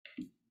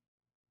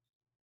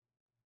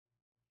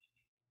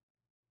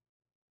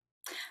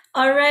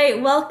All right,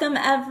 welcome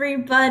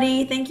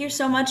everybody. Thank you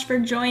so much for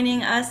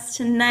joining us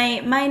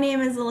tonight. My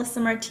name is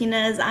Alyssa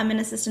Martinez. I'm an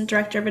assistant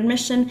director of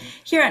admission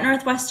here at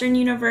Northwestern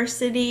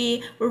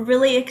University. We're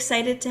really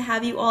excited to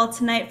have you all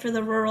tonight for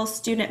the Rural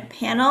Student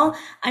Panel.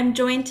 I'm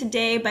joined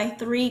today by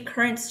three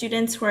current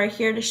students who are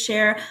here to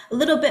share a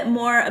little bit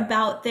more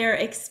about their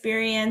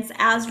experience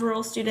as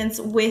rural students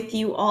with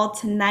you all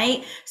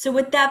tonight. So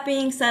with that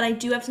being said, I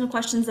do have some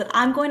questions that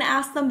I'm going to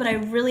ask them, but I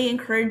really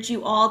encourage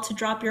you all to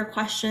drop your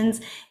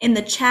questions in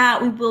the chat.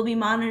 We will be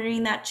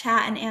monitoring that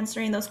chat and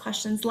answering those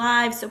questions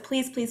live. So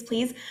please, please,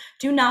 please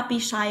do not be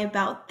shy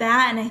about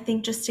that. And I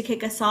think just to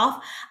kick us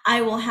off, I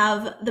will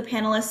have the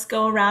panelists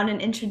go around and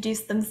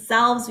introduce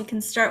themselves. We can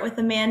start with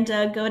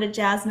Amanda, go to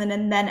Jasmine,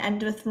 and then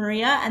end with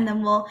Maria, and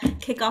then we'll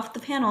kick off the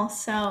panel.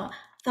 So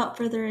without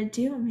further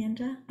ado,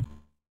 Amanda.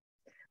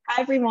 Hi,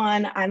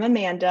 everyone. I'm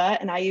Amanda,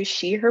 and I use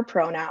she, her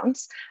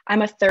pronouns.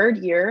 I'm a third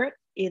year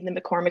in the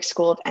McCormick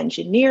School of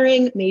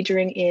Engineering,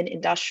 majoring in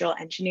industrial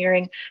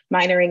engineering,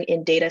 minoring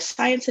in data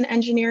science and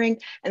engineering,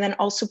 and then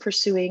also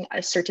pursuing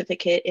a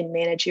certificate in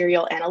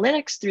managerial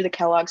analytics through the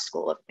Kellogg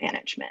School of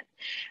Management.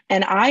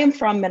 And I am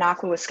from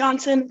Minocqua,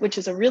 Wisconsin, which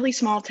is a really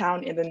small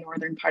town in the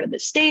northern part of the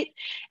state.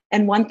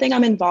 And one thing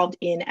I'm involved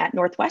in at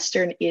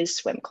Northwestern is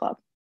swim club.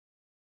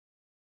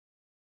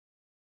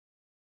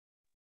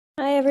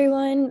 Hi,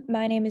 everyone.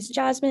 My name is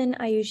Jasmine.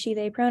 I use she,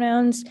 they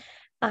pronouns.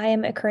 I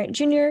am a current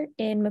junior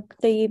in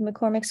the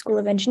McCormick School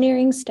of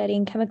Engineering,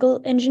 studying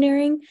chemical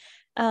engineering.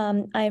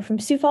 I am from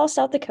Sioux Falls,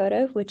 South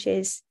Dakota, which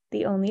is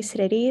the only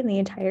city in the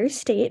entire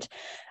state.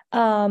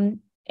 And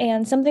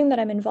something that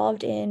I'm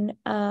involved in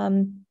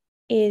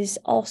is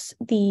also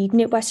the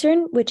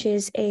Knitwestern, which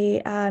is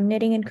a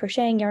knitting and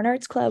crocheting yarn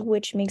arts club,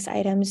 which makes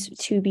items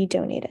to be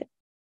donated.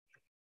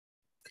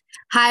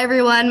 Hi,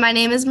 everyone. My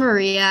name is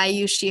Maria. I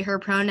use she, her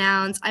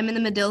pronouns. I'm in the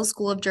Medill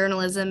School of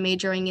Journalism,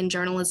 majoring in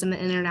journalism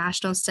and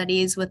international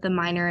studies with a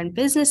minor in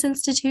business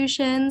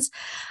institutions.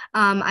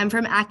 I'm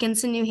from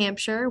Atkinson, New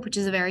Hampshire, which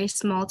is a very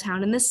small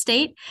town in the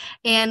state.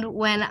 And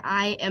when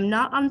I am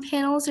not on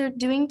panels or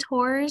doing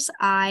tours,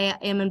 I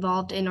am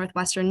involved in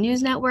Northwestern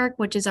News Network,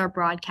 which is our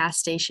broadcast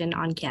station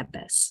on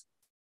campus.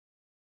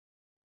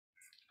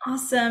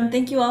 Awesome.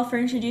 Thank you all for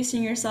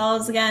introducing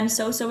yourselves. Again,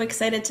 so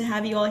excited to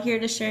have you all here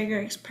to share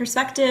your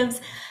perspectives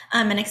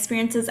and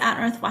experiences at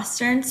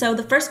Northwestern. So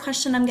the first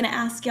question I'm going to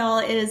ask y'all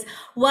is,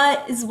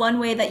 what is one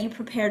way that you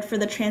prepared for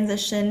the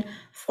transition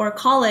for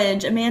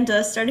college?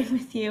 Amanda, starting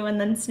with you and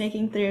then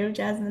snaking through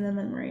Jasmine and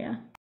then Maria.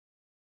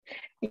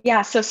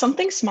 Yeah, so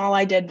something small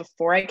I did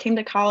before I came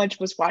to college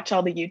was watch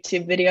all the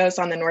YouTube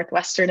videos on the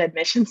Northwestern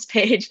admissions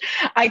page.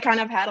 I kind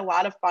of had a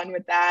lot of fun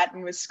with that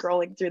and was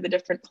scrolling through the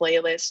different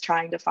playlists,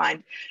 trying to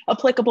find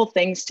applicable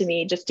things to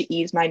me just to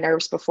ease my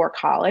nerves before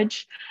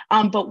college.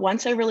 But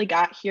once I really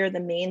got here,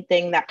 the main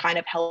thing that kind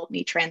of helped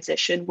me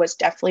transition was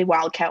definitely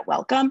Wildcat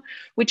Welcome,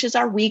 which is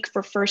our week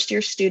for first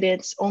year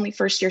students. Only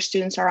first year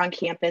students are on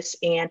campus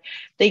and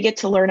they get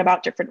to learn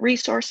about different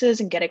resources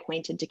and get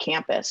acquainted to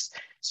campus.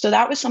 So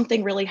that was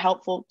something really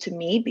helpful to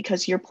me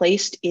because you're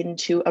placed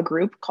into a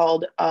group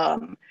called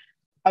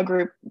a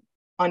group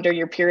under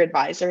your peer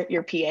advisor,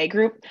 your PA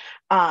group.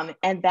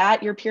 And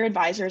that your peer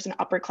advisor is an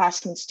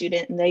upperclassman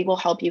student and they will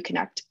help you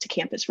connect to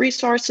campus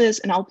resources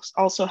and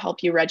also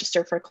help you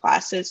register for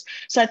classes.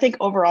 So I think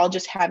overall,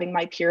 just having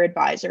my peer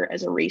advisor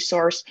as a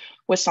resource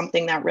was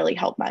something that really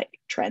helped my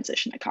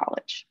transition to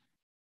college.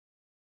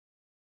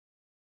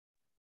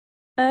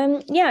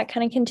 Yeah,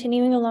 kind of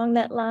continuing along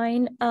that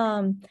line.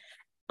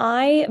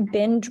 I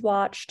binge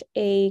watched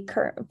a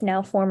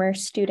now former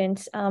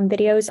students'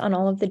 videos on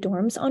all of the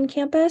dorms on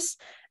campus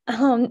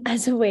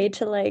as a way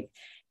to like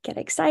get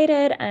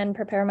excited and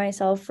prepare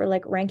myself for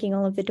like ranking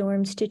all of the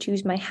dorms to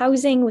choose my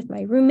housing with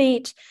my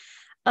roommate.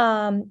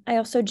 I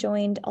also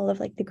joined all of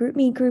like the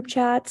GroupMe group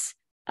chats,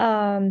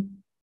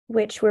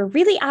 which were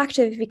really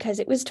active because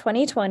it was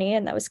 2020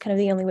 and that was kind of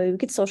the only way we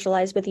could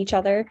socialize with each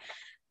other.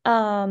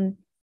 And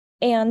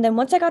then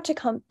once I got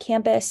to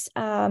campus,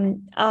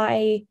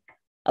 I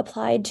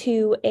applied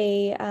to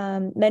a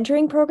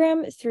mentoring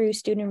program through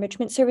Student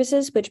Enrichment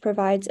Services, which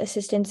provides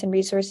assistance and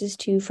resources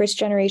to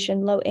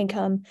first-generation,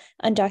 low-income,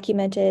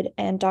 undocumented,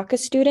 and DACA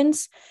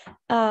students.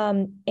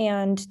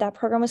 And that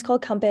program was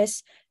called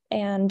Compass,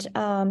 and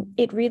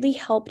it really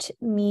helped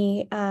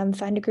me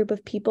find a group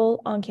of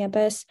people on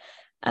campus,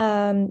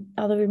 although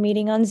we're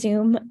meeting on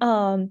Zoom,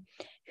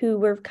 who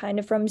were kind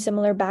of from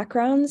similar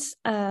backgrounds,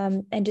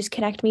 and just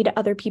connect me to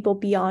other people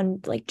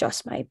beyond like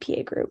just my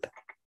PA group.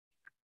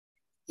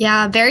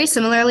 Yeah, very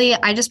similarly,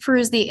 I just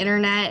perused the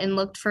internet and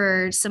looked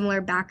for similar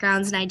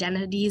backgrounds and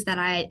identities that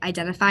I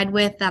identified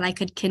with that I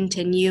could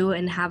continue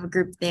and have a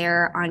group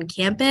there on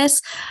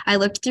campus. I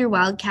looked through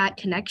Wildcat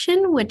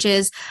Connection, which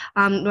is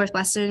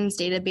Northwestern's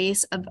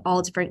database of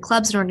all different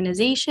clubs and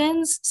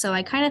organizations. So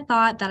I kind of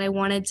thought that I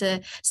wanted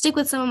to stick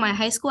with some of my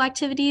high school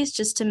activities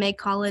just to make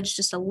college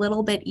just a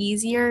little bit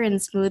easier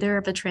and smoother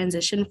of a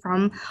transition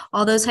from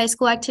all those high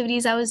school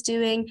activities I was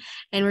doing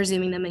and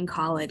resuming them in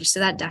college. So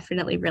that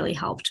definitely really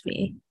helped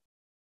me.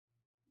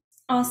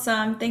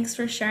 Awesome. Thanks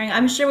for sharing.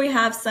 I'm sure we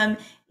have some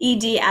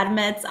ED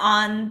admits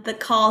on the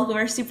call who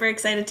are super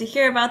excited to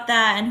hear about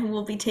that and who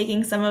will be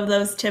taking some of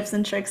those tips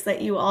and tricks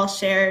that you all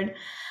shared.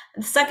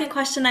 The second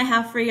question I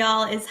have for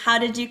y'all is, how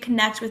did you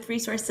connect with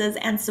resources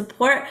and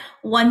support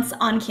once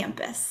on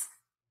campus?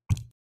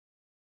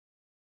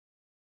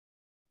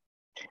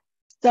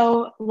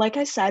 So, like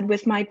I said,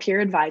 with my peer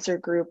advisor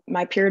group,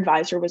 my peer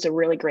advisor was a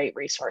really great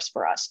resource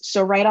for us.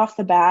 So, right off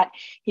the bat,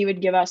 he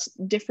would give us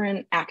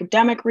different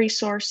academic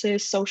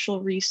resources, social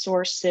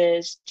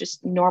resources,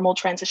 just normal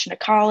transition to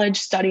college,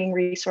 studying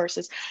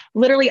resources,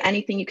 literally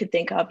anything you could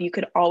think of. You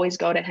could always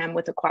go to him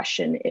with a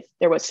question if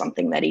there was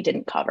something that he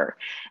didn't cover.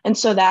 And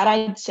so, that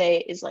I'd say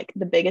is like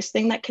the biggest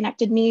thing that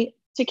connected me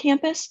to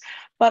campus,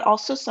 but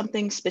also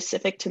something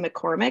specific to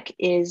McCormick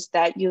is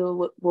that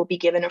you will be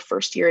given a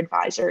first year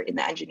advisor in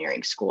the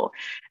engineering school.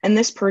 And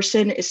this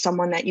person is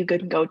someone that you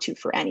can go to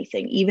for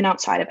anything, even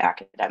outside of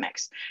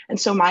academics. And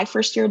so my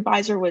first year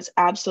advisor was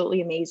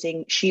absolutely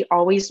amazing. She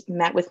always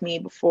met with me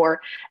before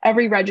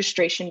every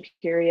registration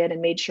period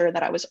and made sure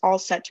that I was all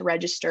set to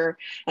register.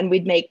 And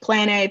we'd make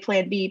plan A,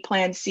 plan B,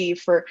 plan C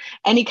for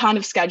any kind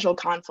of schedule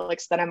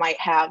conflicts that I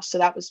might have. So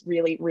that was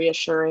really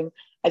reassuring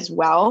as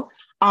well.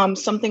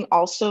 Something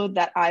also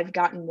that I've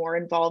gotten more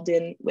involved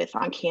in with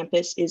on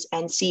campus is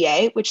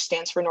NCA, which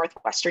stands for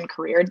Northwestern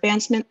Career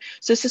Advancement.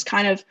 So this is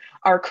kind of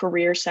our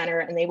career center,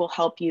 and they will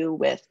help you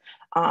with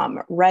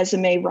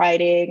resume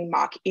writing,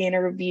 mock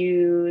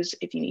interviews.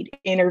 If you need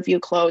interview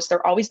clothes,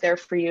 they're always there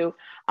for you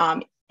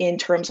in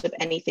terms of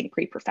anything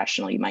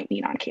pre-professional you might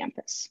need on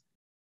campus.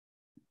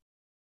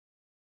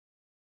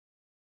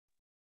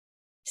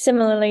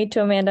 Similarly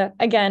to Amanda,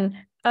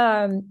 again,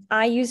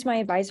 I used my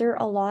advisor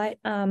a lot.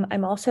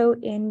 I'm also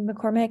in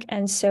McCormick,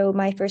 and so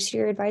my first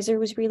year advisor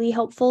was really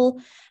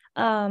helpful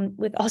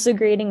with also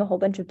creating a whole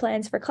bunch of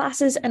plans for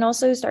classes and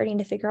also starting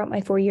to figure out my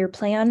 4-year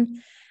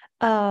plan.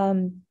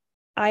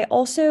 I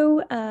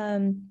also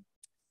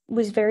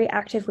was very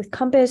active with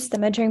Compass, the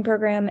mentoring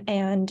program,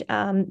 and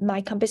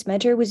my Compass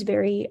mentor was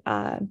very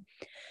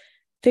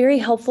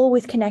helpful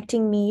with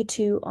connecting me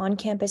to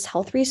on-campus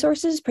health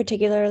resources,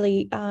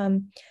 particularly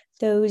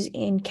those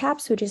in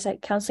CAPS, which is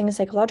like counseling and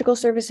psychological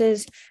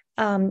services,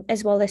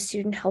 as well as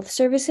student health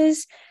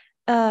services.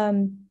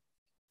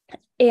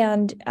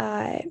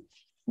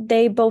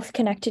 They both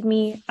connected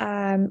me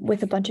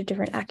with a bunch of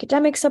different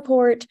academic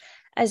support,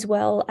 as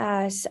well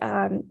as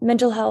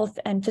mental health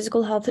and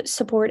physical health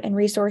support and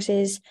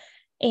resources,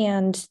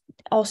 and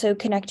also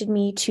connected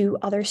me to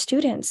other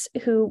students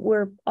who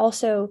were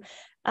also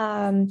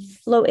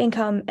low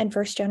income and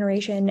first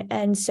generation.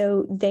 And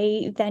so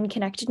they then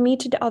connected me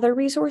to other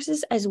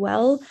resources as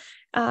well,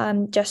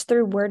 just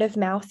through word of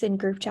mouth and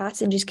group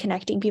chats and just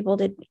connecting people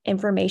to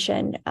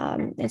information.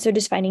 And so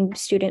just finding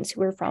students who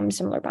were from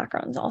similar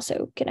backgrounds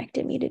also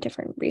connected me to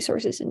different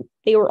resources, and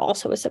they were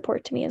also a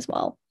support to me as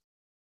well.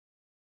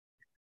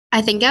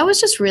 I think I was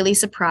just really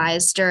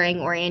surprised during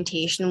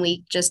orientation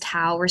week just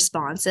how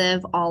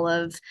responsive all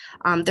of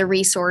the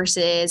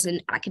resources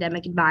and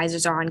academic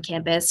advisors are on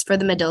campus. For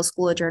the Medill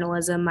School of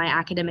Journalism, my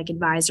academic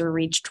advisor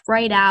reached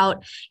right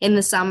out in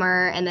the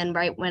summer. And then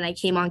right when I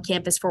came on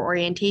campus for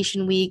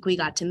orientation week, we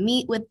got to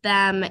meet with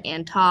them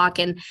and talk.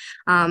 And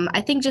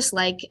I think just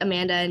like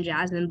Amanda and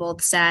Jasmine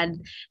both said,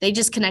 they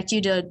just connect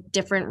you to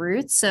different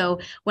routes.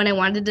 So when I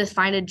wanted to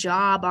find a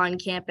job on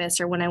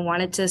campus or when I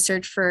wanted to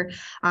search for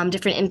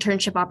different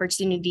internship opportunities,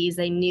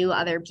 they knew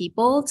other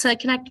people to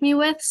connect me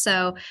with.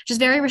 So just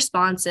very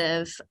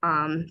responsive,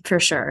 for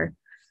sure.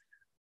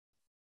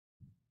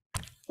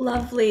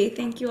 Lovely.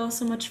 Thank you all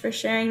so much for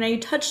sharing. Now,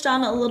 you touched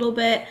on a little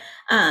bit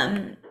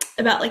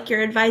about like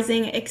your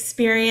advising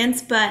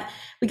experience, but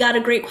we got a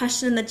great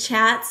question in the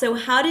chat. So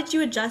how did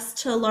you adjust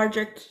to a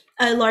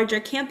larger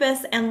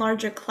campus and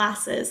larger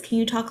classes? Can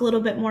you talk a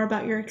little bit more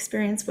about your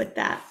experience with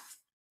that?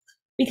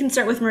 We can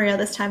start with Maria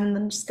this time and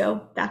then just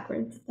go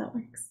backwards if that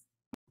works.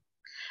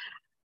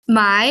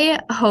 My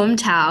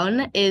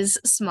hometown is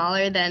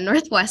smaller than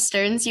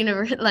Northwestern's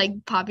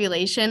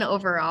population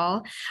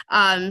overall.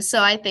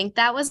 So I think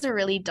that was a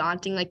really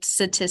daunting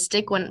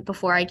statistic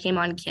before I came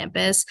on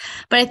campus.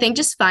 But I think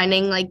just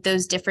finding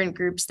those different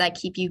groups that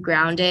keep you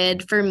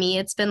grounded. For me,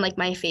 it's been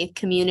my faith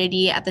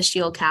community at the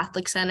Shield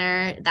Catholic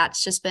Center.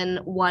 That's just been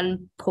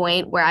one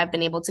point where I've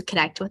been able to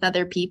connect with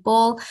other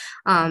people.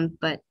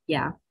 But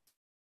yeah.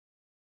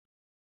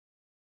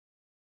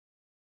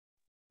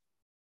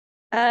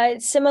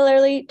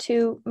 Similarly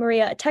to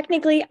Maria,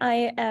 technically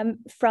I am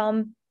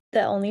from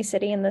the only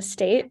city in the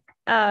state,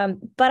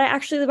 but I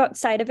actually live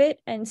outside of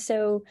it. And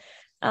so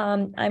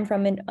I'm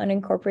from an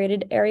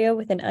unincorporated area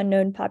with an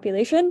unknown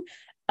population.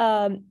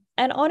 And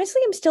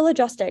honestly, I'm still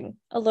adjusting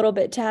a little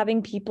bit to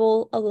having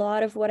people. A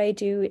lot of what I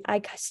do,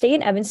 I stay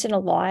in Evanston a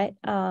lot.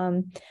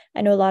 I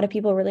know a lot of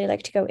people really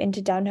like to go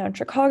into downtown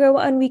Chicago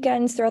on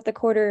weekends throughout the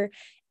quarter.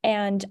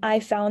 And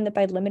I found that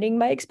by limiting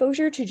my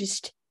exposure to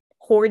just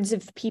hordes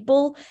of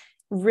people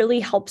really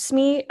helps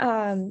me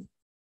kind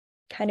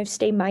of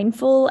stay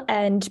mindful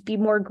and be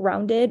more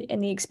grounded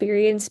in the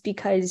experience,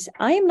 because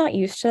I am not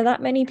used to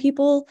that many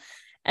people.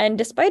 And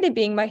despite it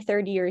being my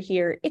third year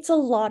here, it's a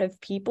lot of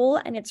people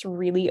and it's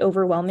really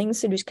overwhelming.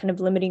 So just kind of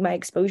limiting my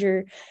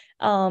exposure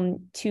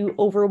to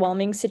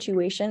overwhelming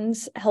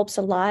situations helps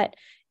a lot.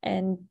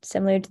 And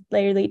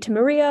similarly to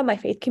Maria, my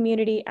faith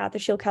community at the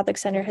Shield Catholic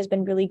Center has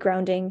been really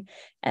grounding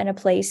and a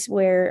place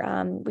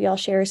where we all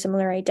share a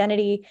similar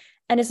identity,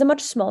 and is a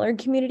much smaller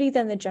community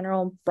than the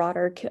general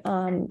broader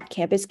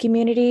campus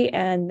community.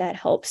 And that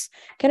helps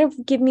kind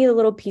of give me a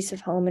little piece of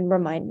home and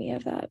remind me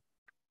of that.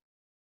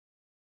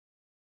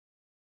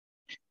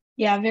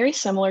 Yeah, very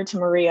similar to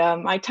Maria.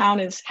 My town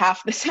is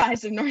half the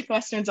size of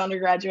Northwestern's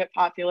undergraduate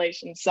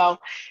population. So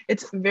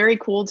it's very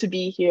cool to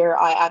be here.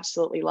 I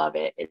absolutely love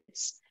it.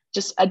 It's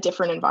just a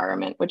different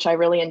environment, which I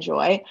really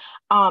enjoy.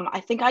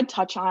 I think I'd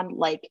touch on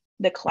like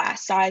the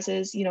class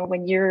sizes. You know,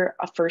 when you're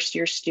a first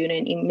year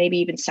student, maybe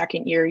even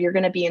second year, you're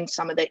going to be in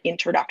some of the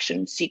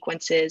introduction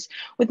sequences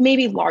with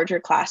maybe larger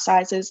class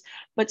sizes.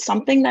 But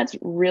something that's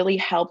really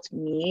helped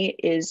me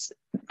is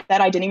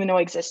that I didn't even know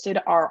existed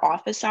are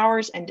office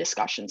hours and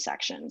discussion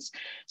sections.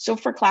 So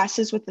for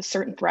classes with a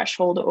certain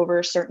threshold over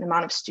a certain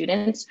amount of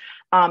students,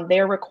 they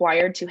are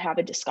required to have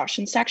a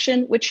discussion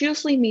section, which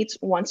usually meets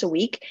once a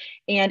week.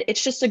 And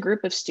it's just a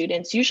group of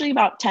students, usually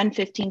about 10,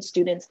 15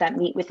 students that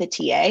meet with a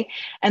TA.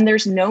 And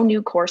there's no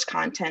new course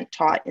content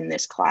taught in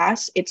this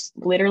class. It's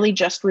literally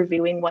just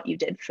reviewing what you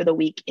did for the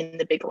week in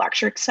the big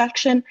lecture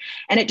section.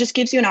 And it just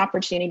gives you an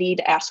opportunity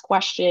to ask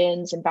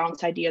questions and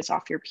bounce ideas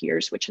off your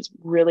peers, which has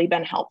really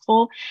been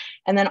helpful.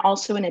 And then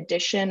also in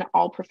addition,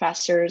 all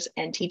professors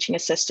and teaching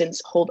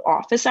assistants hold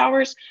office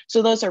hours.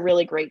 So those are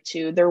really great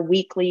too. They're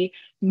weekly,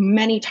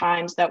 many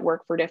times that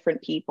work for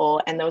different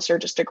people. And those are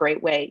just a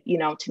great way, you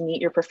know, to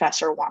meet your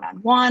professor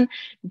one-on-one,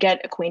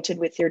 get acquainted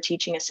with your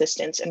teaching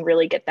assistants and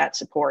really get that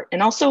support.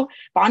 And also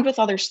bond with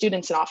other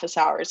students in office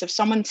hours. If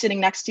someone sitting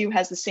next to you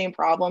has the same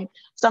problem,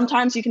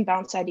 sometimes you can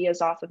bounce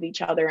ideas off of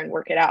each other and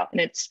work it out. And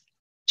it's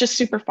just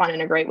super fun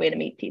and a great way to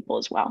meet people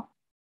as well.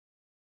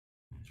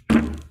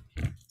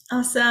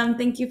 Awesome.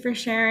 Thank you for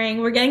sharing.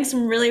 We're getting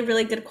some really,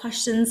 really good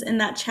questions in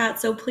that chat.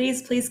 So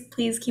please, please,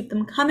 please keep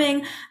them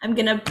coming. I'm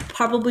going to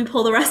probably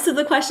pull the rest of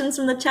the questions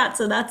from the chat.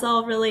 So that's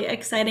all really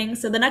exciting.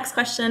 So the next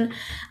question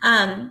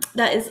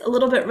that is a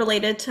little bit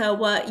related to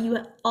what you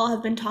all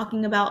have been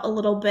talking about a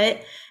little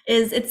bit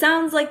is, it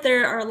sounds like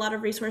there are a lot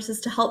of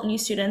resources to help new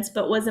students,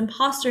 but was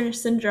imposter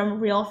syndrome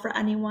real for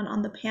anyone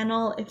on the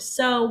panel? If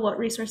so, what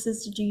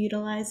resources did you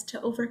utilize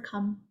to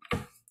overcome?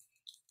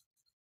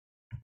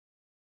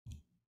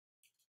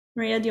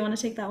 Maria, do you want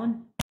to take that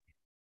one?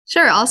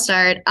 Sure, I'll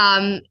start.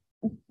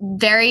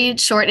 Very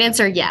short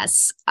answer,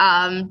 yes.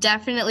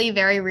 Definitely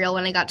very real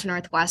when I got to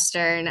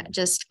Northwestern,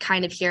 just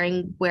kind of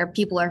hearing where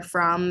people are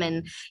from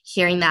and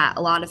hearing that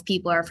a lot of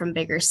people are from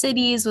bigger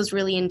cities was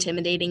really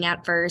intimidating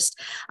at first.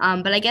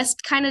 But I guess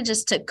kind of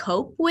just to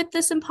cope with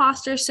this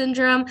imposter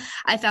syndrome,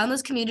 I found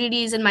those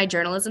communities in my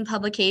journalism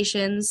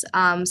publications.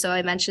 So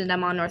I mentioned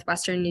I'm on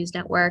Northwestern News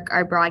Network,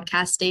 our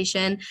broadcast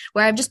station,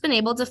 where I've just been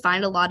able to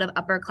find a lot of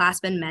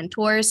upperclassmen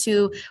mentors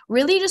who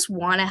really just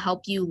want to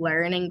help you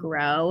learn and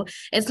grow.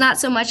 It's not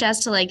so much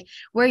as to like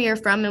where you're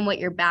from and what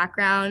your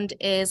background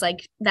is,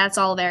 like that's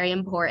all very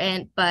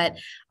important, but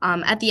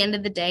at the end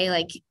of the day,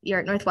 like you're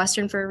at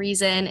Northwestern for a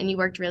reason and you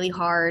worked really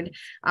hard,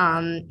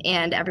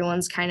 and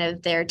everyone's kind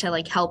of there to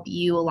like help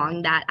you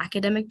along that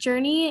academic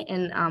journey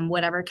in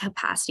whatever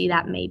capacity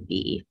that may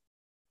be.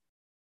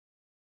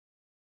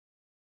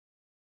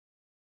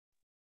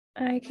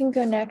 I can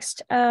go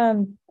next.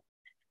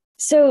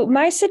 So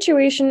my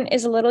situation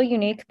is a little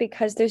unique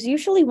because there's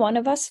usually one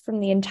of us from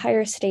the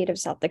entire state of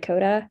South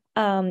Dakota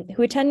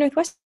who attend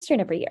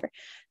Northwestern every year.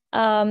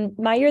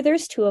 My year,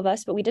 there's two of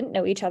us, but we didn't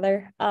know each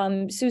other. So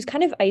it was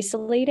kind of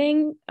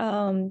isolating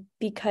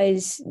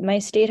because my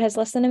state has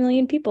less than 1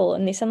 million people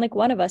and they send like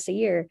one of us a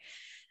year.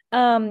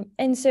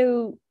 And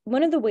so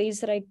one of the ways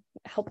that I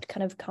helped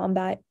kind of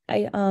combat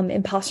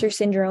imposter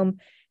syndrome,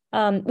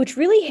 which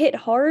really hit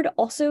hard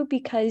also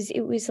because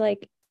it was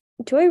like,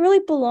 do I really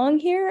belong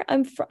here?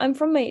 I'm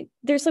from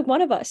there's like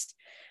one of us.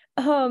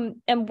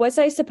 And was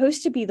I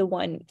supposed to be the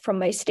one from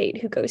my state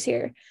who goes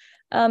here?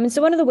 And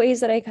so one of the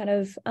ways that I kind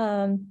of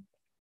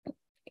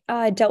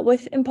dealt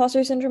with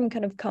imposter syndrome and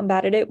kind of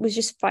combated it was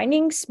just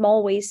finding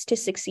small ways to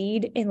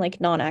succeed in like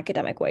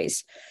non-academic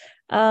ways.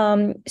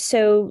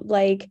 So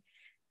like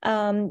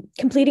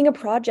completing a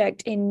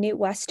project in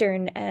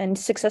Northwestern and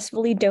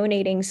successfully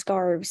donating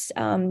scarves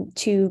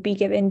to be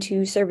given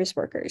to service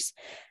workers.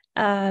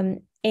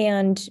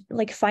 And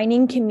like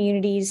finding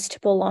communities to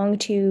belong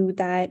to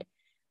that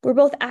were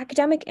both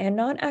academic and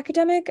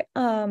non-academic.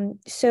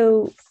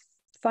 So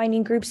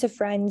finding groups of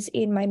friends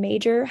in my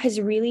major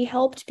has really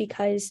helped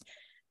because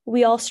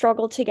we all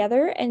struggle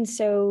together. And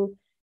so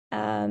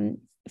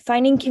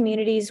finding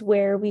communities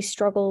where we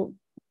struggle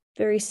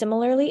very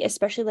similarly,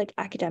 especially like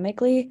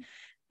academically,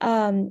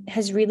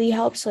 has really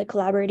helped. So like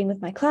collaborating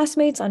with my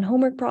classmates on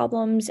homework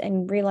problems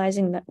and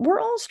realizing that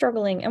we're all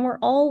struggling and we're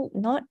all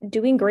not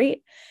doing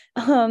great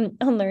on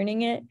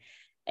learning it.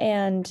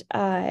 And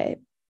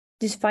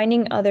just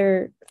finding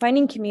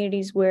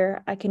communities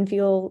where I can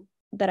feel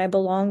that I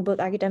belong both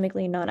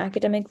academically and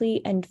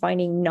non-academically, and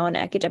finding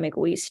non-academic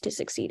ways to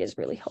succeed has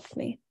really helped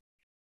me.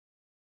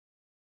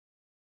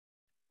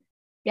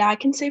 Yeah, I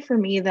can say for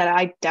me that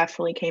I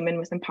definitely came in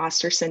with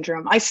imposter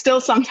syndrome. I still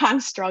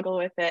sometimes struggle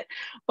with it,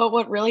 but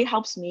what really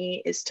helps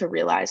me is to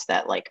realize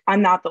that like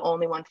I'm not the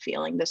only one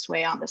feeling this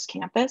way on this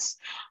campus.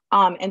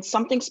 And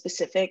something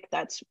specific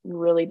that's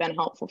really been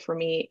helpful for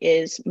me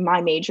is my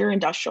major,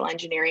 industrial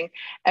engineering.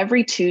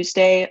 Every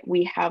Tuesday,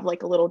 we have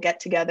like a little get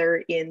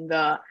together in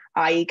the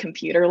IE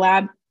computer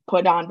lab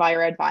put on by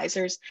our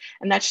advisors.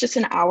 And that's just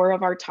an hour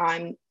of our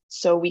time.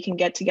 So we can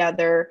get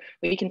together,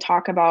 we can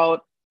talk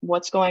about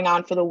what's going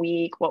on for the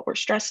week, what we're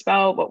stressed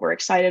about, what we're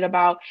excited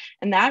about.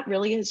 And that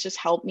really has just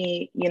helped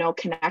me,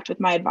 connect with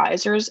my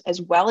advisors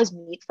as well as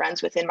meet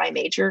friends within my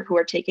major who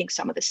are taking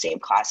some of the same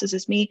classes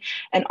as me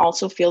and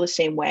also feel the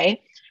same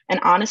way. And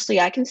honestly,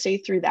 I can say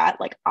through that,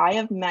 like I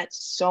have met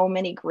so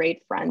many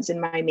great friends in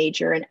my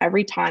major. And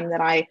every time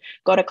that I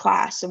go to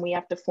class and we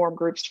have to form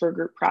groups for a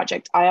group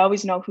project, I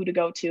always know who to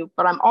go to,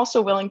 but I'm also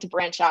willing to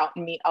branch out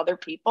and meet other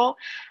people.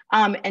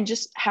 And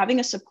just having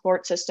a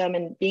support system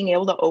and being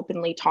able to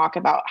openly talk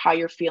about how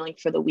you're feeling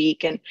for the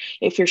week and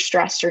if you're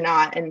stressed or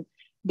not, and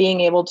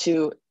being able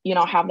to,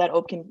 have that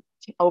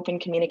open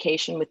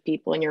communication with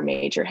people in your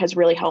major has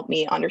really helped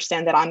me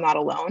understand that I'm not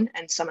alone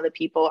and some of the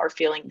people are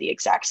feeling the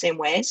exact same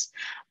ways.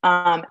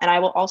 And I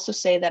will also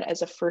say that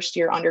as a first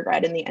year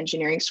undergrad in the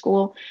engineering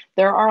school,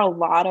 there are a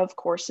lot of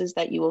courses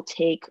that you will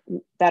take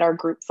that are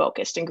group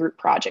focused and group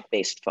project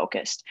based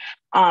focused.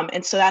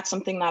 And so that's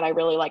something that I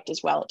really liked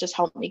as well. It just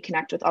helped me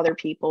connect with other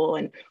people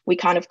and we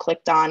kind of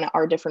clicked on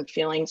our different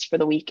feelings for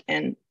the week.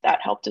 And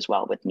that helped as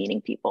well with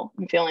meeting people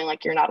and feeling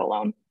like you're not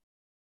alone.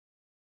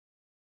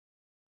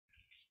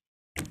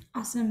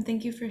 Awesome.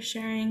 Thank you for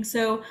sharing.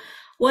 So,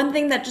 one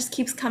thing that just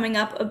keeps coming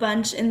up a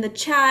bunch in the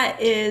chat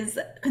is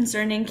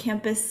concerning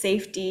campus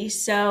safety.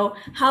 So,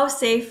 how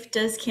safe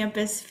does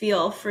campus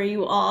feel for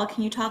you all?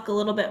 Can you talk a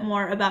little bit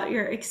more about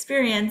your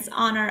experience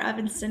on our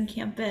Evanston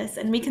campus?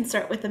 And we can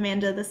start with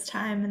Amanda this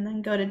time and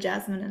then go to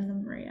Jasmine and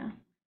then Maria.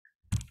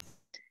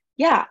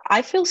 Yeah,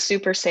 I feel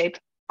super safe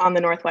on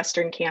the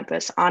Northwestern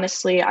campus.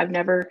 Honestly, I've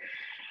never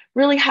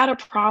really had a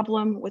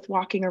problem with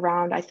walking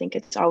around. I think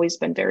it's always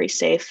been very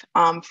safe.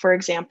 For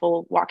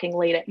example, walking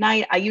late at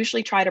night, I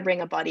usually try to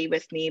bring a buddy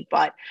with me,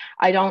 but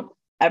I don't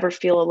ever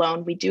feel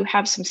alone. We do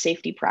have some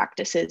safety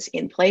practices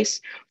in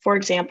place. For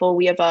example,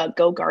 we have a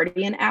Go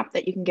Guardian app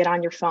that you can get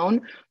on your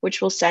phone,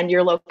 which will send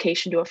your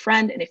location to a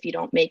friend. And if you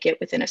don't make it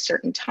within a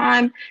certain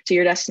time to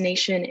your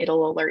destination,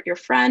 it'll alert your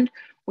friend.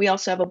 We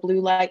also have a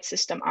blue light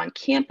system on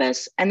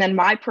campus. And then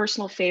my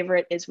personal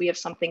favorite is we have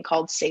something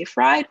called Safe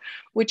Ride,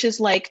 which is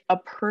like a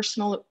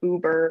personal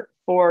Uber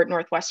for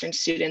Northwestern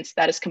students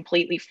that is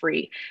completely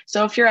free.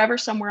 So if you're ever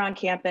somewhere on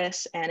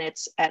campus and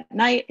it's at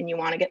night and you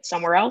want to get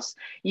somewhere else,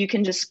 you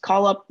can just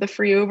call up the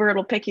free Uber.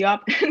 It'll pick you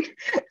up and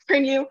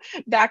bring you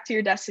back to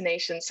your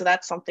destination. So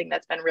that's something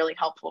that's been really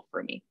helpful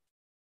for me.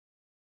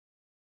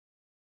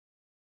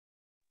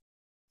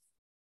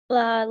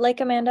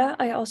 Like Amanda,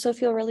 I also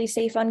feel really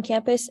safe on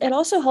campus. It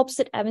also helps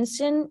that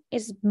Evanston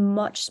is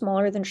much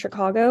smaller than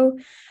Chicago,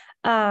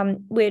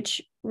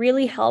 which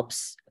really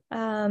helps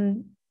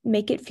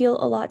make it feel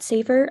a lot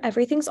safer.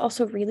 Everything's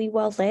also really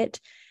well lit,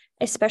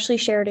 especially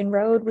Sheridan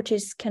Road, which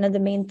is kind of the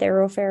main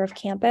thoroughfare of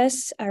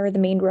campus, or the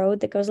main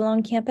road that goes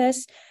along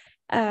campus.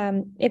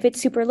 If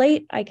it's super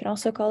late, I can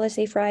also call a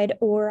safe ride,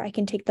 or I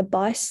can take the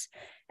bus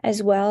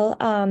as well.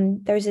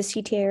 There's a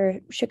CTA, or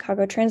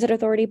Chicago Transit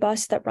Authority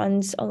bus that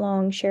runs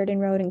along Sheridan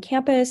Road and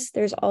campus.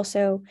 There's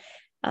also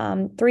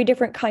 3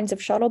 different kinds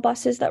of shuttle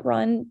buses that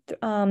run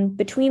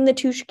between the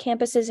 2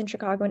 campuses in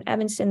Chicago and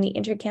Evanston, the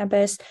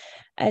intercampus,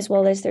 as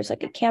well as there's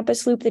like a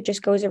campus loop that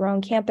just goes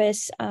around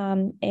campus,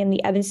 and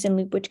the Evanston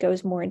loop, which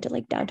goes more into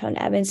like downtown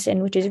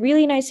Evanston, which is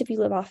really nice if you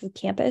live off of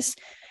campus,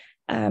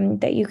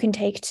 that you can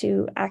take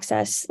to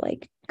access,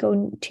 like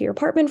go to your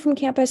apartment from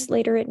campus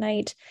later at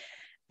night.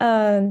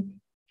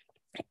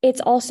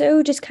 It's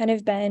also just kind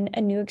of been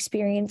a new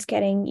experience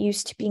getting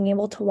used to being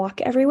able to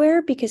walk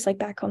everywhere, because like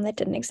back home that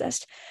didn't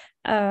exist.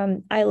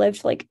 I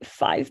lived like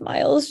 5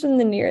 miles from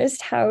the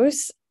nearest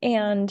house,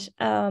 and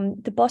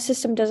the bus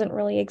system doesn't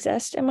really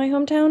exist in my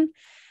hometown.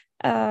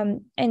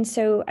 And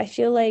so I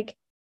feel like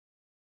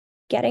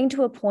getting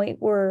to a point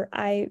where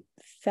I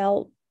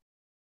felt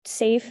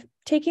safe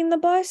taking the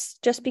bus,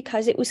 just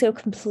because it was a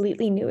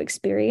completely new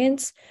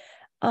experience,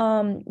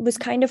 was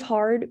kind of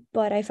hard,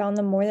 but I found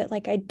the more that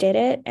like I did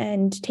it,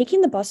 and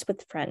taking the bus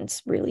with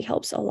friends really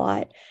helps a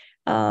lot.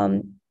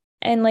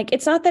 And like,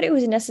 it's not that it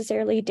was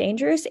necessarily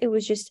dangerous, it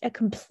was just a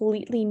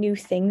completely new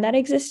thing that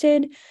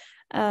existed.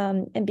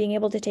 And being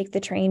able to take the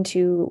train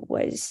too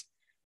was,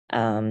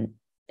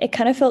 it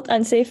kind of felt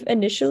unsafe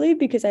initially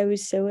because I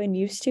was so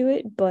unused to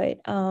it, but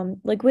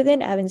like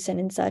within Evanston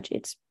and such,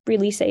 it's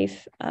really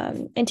safe.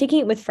 And taking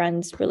it with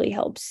friends really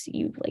helps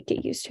you like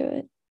get used to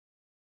it.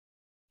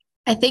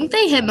 I think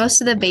they hit most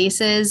of the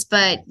bases,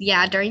 but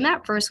yeah, during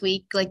that first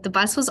week, like the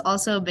bus was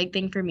also a big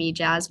thing for me,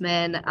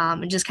 Jasmine,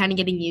 and just kind of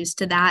getting used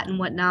to that and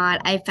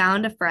whatnot. I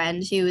found a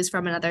friend who is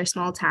from another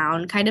small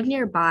town, kind of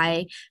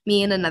nearby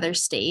me in another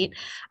state,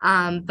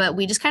 but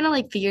we just kind of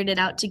like figured it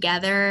out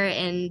together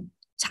and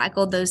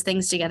tackled those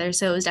things together.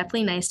 So it was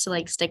definitely nice to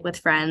like stick with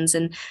friends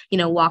and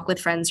walk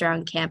with friends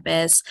around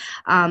campus.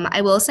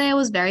 I will say I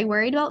was very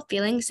worried about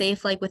feeling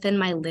safe like within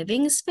my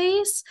living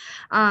space.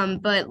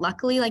 But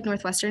luckily, like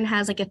Northwestern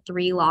has like a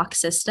three lock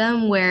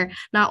system where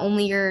not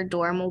only your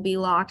dorm will be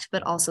locked,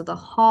 but also the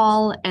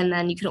hall. And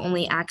then you can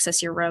only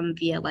access your room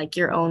via like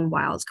your own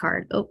wild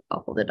card. Oh,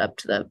 I'll hold it up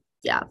to the,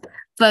 yeah,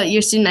 but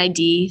your student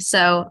ID.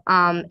 So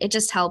it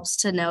just helps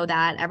to know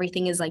that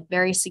everything is like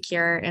very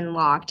secure and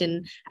locked.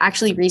 And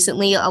actually,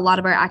 recently, a lot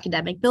of our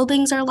academic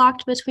buildings are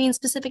locked between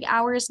specific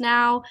hours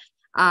now,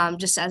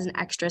 just as an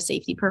extra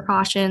safety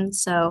precaution.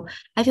 So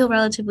I feel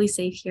relatively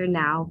safe here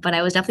now, but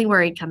I was definitely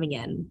worried coming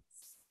in.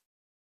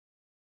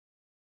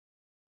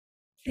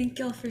 Thank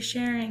y'all for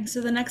sharing.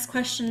 So the next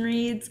question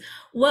reads,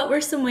 what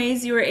were some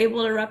ways you were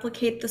able to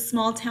replicate the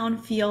small town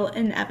feel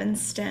in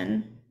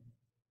Evanston?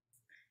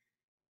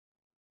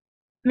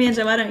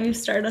 Amanda, why don't you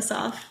start us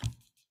off?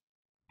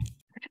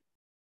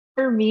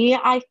 For me,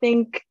 I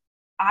think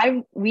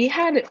we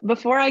had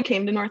before I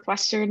came to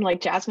Northwestern,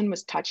 like Jasmine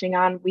was touching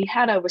on, we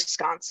had a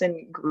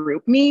Wisconsin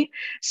group me.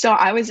 So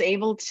I was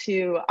able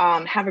to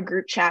have a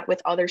group chat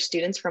with other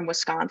students from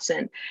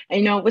Wisconsin.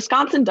 And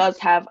Wisconsin does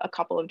have a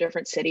couple of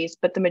different cities,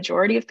 but the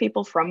majority of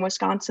people from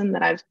Wisconsin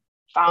that I've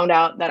found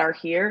out that are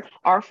here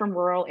are from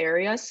rural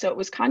areas. So it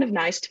was kind of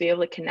nice to be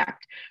able to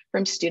connect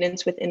from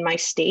students within my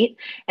state.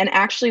 And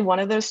actually, one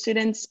of those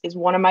students is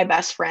one of my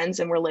best friends,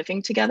 and we're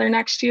living together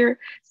next year.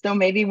 So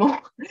maybe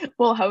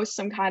we'll host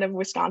some kind of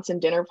Wisconsin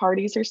dinner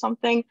parties or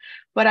something.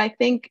 But I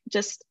think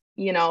just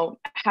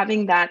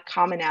having that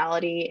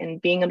commonality and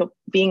being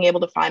able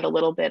to find a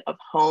little bit of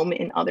home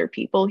in other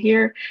people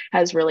here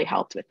has really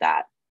helped with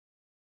that.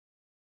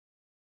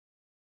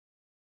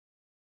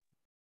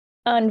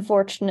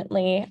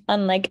 Unfortunately,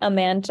 unlike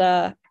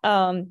Amanda,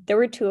 there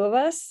were two of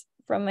us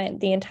from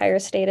the entire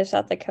state of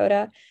South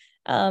Dakota.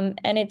 And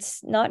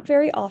it's not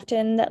very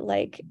often that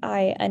like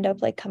I end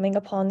up like coming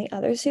upon the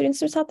other students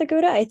from South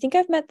Dakota. I think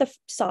I've met the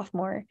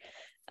sophomore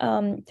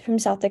from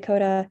South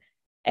Dakota,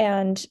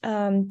 and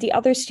the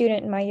other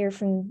student in my year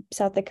from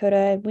South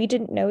Dakota. We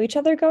didn't know each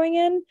other going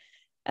in,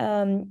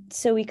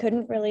 so we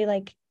couldn't really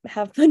like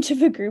have much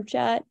of a group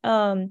chat.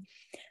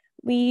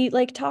 We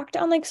like talked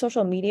on like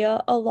social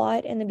media a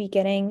lot in the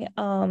beginning,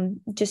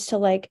 just to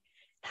like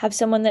have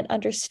someone that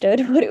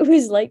understood what it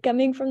was like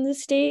coming from the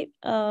state,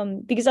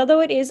 because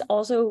although it is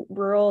also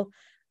rural,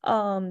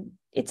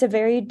 it's a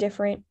very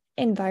different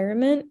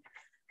environment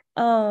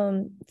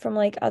from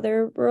like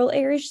other rural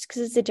areas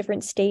because it's a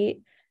different state,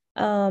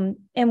 and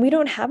we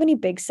don't have any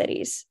big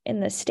cities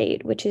in the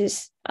state, which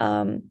is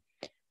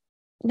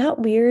not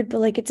weird,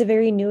 but like it's a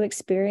very new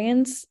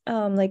experience,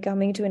 like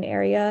coming to an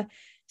area.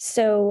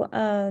 So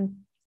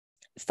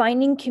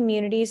finding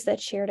communities that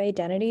shared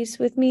identities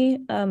with me.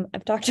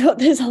 I've talked about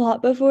this a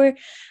lot before,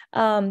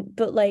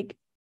 but like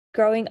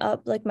growing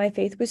up, like my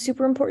faith was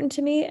super important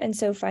to me. And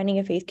so finding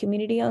a faith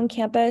community on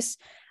campus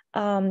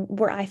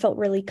where I felt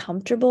really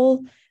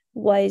comfortable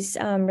was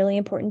really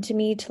important to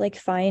me to like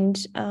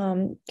find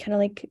kind of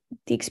like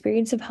the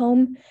experience of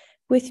home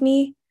with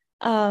me.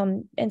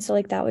 And so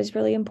like that was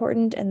really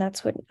important. And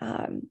that's what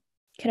kind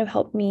of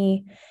helped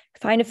me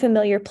find a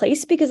familiar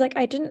place, because like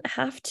I didn't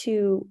have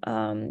to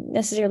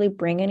necessarily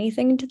bring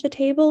anything to the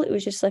table. It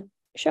was just like,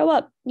 show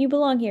up, you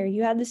belong here,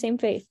 you have the same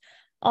faith,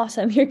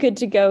 awesome, you're good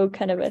to go,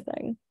 kind of a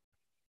thing.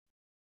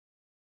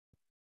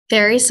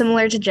 Very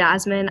similar to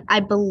Jasmine. I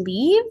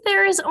believe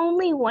there is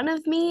only one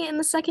of me in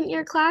the second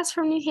year class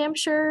from New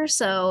Hampshire.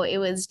 So it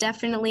was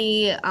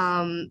definitely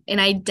an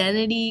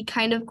identity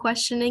kind of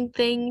questioning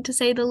thing, to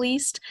say the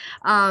least.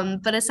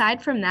 But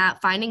aside from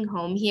that, finding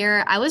home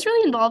here, I was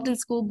really involved in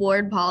school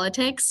board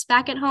politics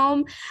back at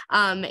home.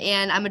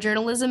 And I'm a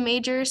journalism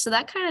major. So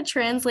that kind of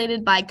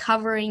translated by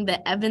covering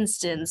the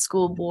Evanston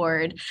school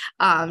board,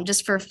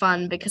 just for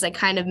fun, because I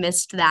kind of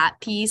missed that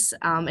piece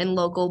in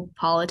local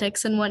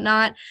politics and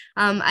whatnot.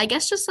 I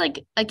guess just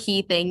like a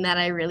key thing that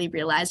I really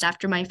realized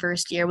after my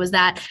first year was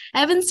that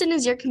Evanston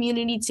is your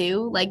community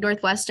too. Like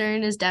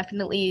Northwestern is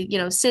definitely,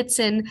 sits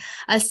in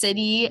a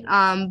city,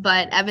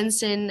 but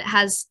Evanston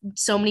has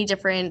so many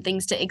different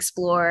things to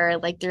explore,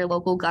 like their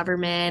local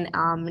government,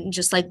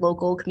 just like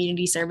local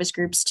community service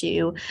groups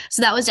too.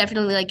 So that was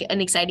definitely like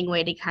an exciting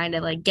way to kind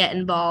of like get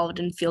involved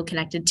and feel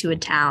connected to a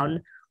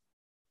town.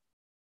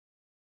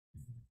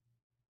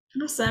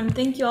 Awesome.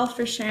 Thank you all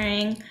for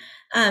sharing.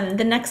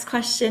 The next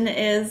question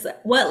is,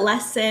 what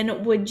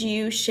lesson would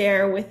you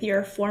share with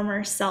your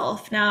former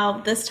self?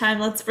 Now, this time,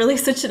 let's really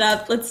switch it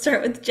up. Let's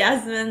start with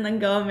Jasmine, then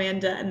go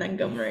Amanda, and then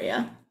go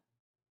Maria.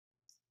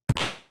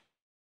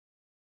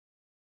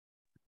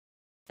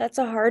 That's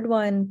a hard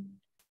one.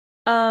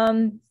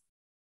 I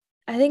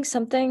think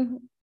something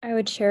I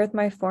would share with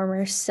my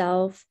former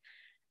self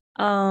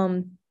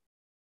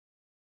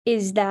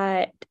is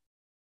that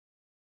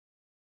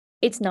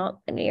it's not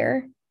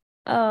linear.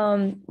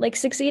 Like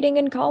succeeding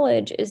in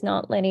college is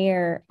not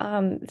linear.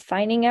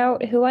 Finding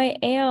out who I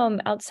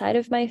am outside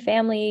of my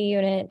family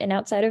unit and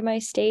outside of my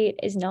state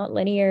is not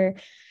linear.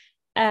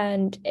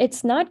 And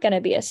it's not going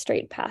to be a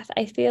straight path.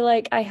 I feel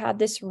like I had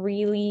this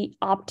really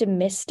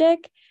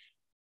optimistic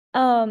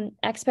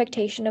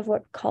expectation of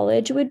what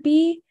college would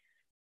be.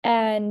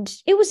 And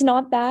it was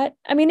not that.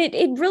 I mean,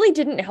 it really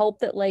didn't help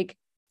that like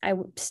I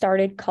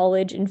started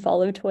college in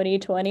fall of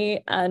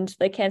 2020 and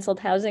they canceled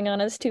housing on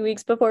us 2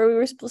 weeks before we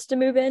were supposed to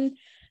move in.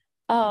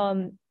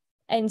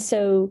 And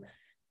so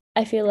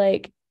I feel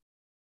like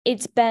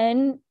it's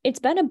been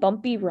a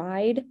bumpy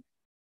ride,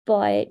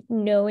 but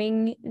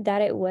knowing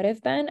that it would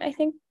have been, I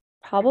think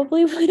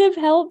probably would have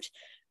helped.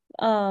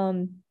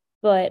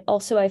 But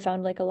also I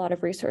found like a lot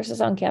of resources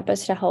on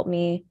campus to help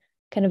me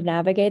kind of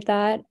navigate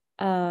that.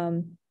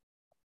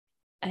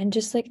 And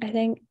just like I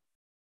think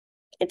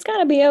it's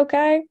gonna be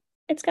okay.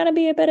 It's gonna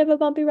be a bit of a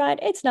bumpy ride.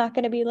 It's not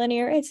gonna be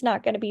linear. It's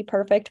not gonna be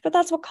perfect, but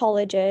that's what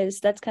college is.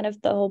 That's kind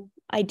of the whole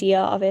idea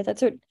of it.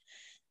 That's what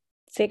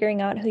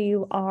figuring out who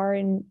you are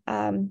and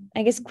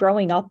I guess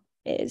growing up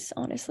is,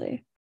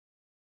 honestly.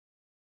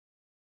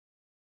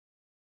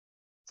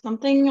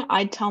 Something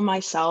I'd tell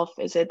myself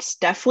is it's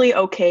definitely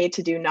okay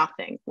to do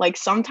nothing. Like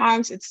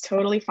sometimes it's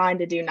totally fine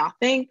to do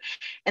nothing.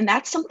 And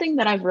that's something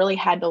that I've really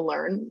had to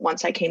learn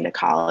once I came to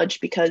college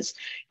because,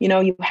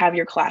 you have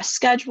your class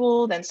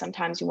schedule. Then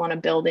sometimes you want to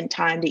build in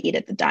time to eat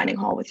at the dining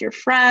hall with your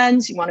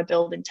friends. You want to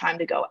build in time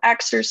to go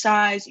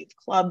exercise. You have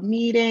club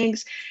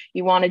meetings.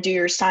 You want to do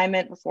your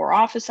assignment before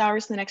office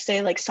hours the next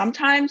day. Like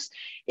sometimes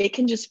it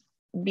can just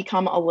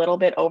become a little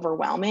bit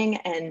overwhelming.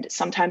 And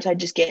sometimes I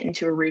just get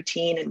into a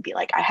routine and be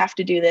like, I have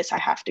to do this. I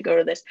have to go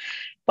to this.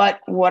 But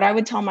what I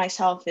would tell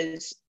myself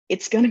is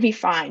it's going to be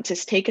fine.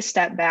 Just take a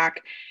step back.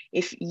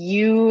 If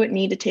you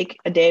need to take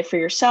a day for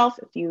yourself,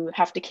 if you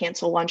have to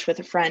cancel lunch with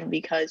a friend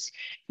because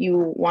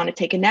you want to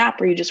take a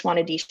nap or you just want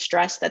to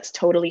de-stress, that's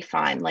totally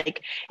fine.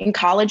 Like in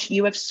college,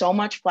 you have so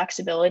much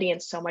flexibility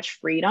and so much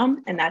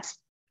freedom. And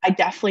I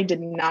definitely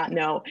did not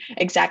know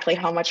exactly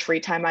how much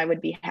free time I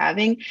would be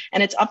having.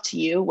 And it's up to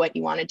you what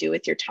you want to do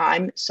with your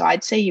time. So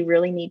I'd say you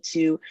really need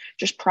to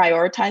just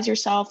prioritize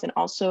yourself and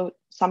also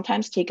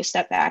sometimes take a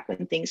step back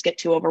when things get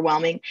too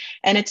overwhelming.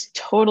 And it's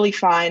totally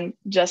fine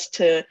just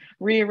to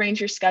rearrange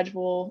your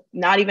schedule,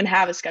 not even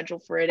have a schedule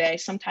for a day.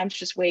 Sometimes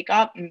just wake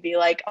up and be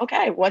like,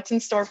 okay, what's in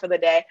store for the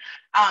day?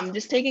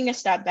 Just taking a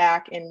step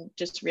back and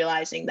just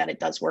realizing that it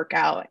does work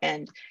out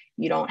and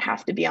you don't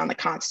have to be on the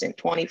constant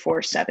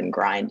 24/7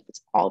 grind.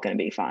 It's all going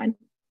to be fine.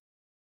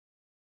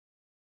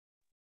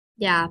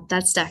 Yeah,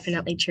 that's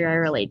definitely true. I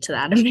relate to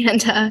that,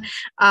 Amanda.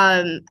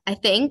 I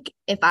think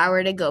if I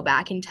were to go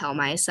back and tell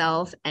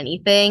myself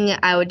anything,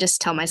 I would just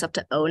tell myself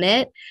to own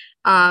it.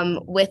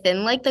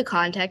 Within like the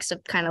context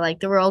of kind of like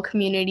the rural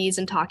communities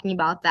and talking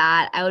about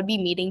that, I would be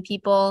meeting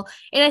people.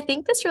 And I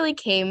think this really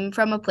came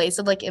from a place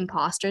of like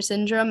imposter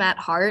syndrome at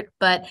heart,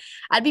 but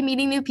I'd be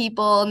meeting new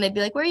people and they'd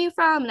be like, "Where are you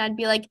from?" And I'd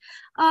be like,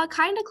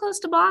 kind of close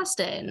to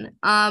Boston.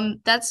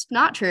 That's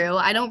not true.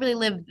 I don't really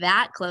live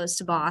that close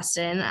to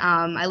Boston.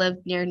 I live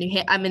near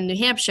I'm in New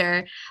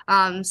Hampshire.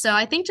 So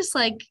I think just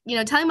like,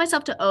 telling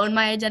myself to own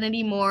my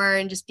identity more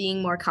and just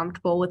being more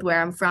comfortable with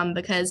where I'm from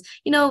because,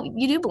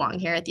 you do belong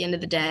here at the end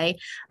of the day.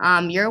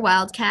 You're a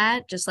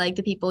wildcat, just like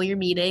the people you're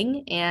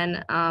meeting.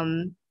 And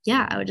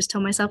yeah, I would just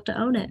tell myself to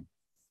own it.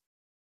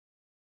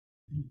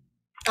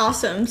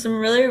 Awesome. Some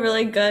really,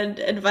 really good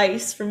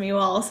advice from you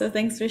all. So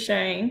thanks for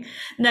sharing.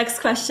 Next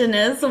question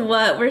is,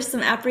 what were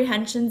some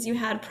apprehensions you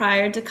had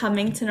prior to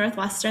coming to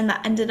Northwestern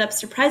that ended up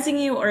surprising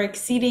you or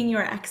exceeding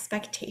your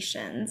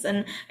expectations?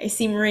 And I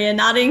see Maria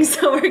nodding,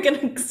 so we're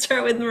going to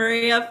start with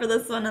Maria for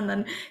this one and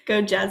then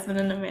go Jasmine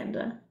and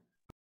Amanda.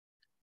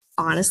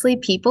 Honestly,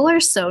 people are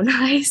so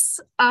nice.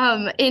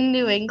 In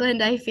New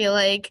England, I feel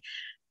like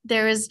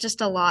there was just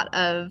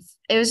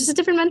it was just a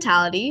different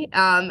mentality.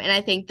 And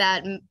I think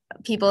that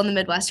people in the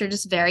Midwest are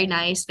just very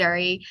nice,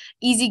 very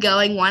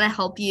easygoing, want to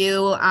help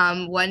you.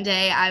 One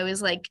day I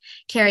was like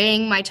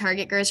carrying my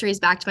Target groceries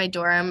back to my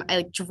dorm. I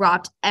like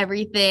dropped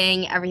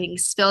everything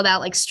spilled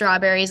out like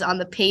strawberries on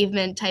the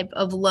pavement type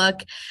of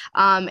look.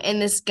 And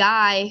this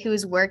guy who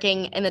was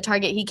working in the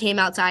Target, he came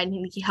outside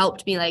and he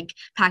helped me like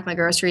pack my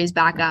groceries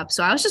back up.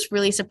 So I was just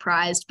really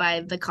surprised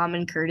by the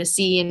common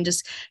courtesy and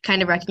just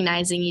kind of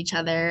recognizing each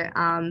other.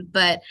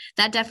 But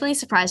that definitely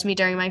surprised me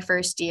during my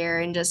first year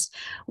and just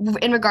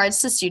in regards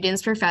to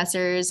students,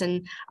 professors,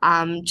 and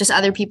just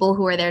other people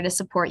who are there to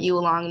support you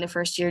along the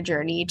first year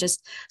journey.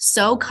 Just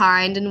so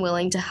kind and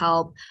willing to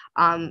help.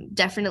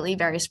 Definitely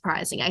very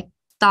surprising. I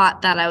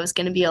thought that I was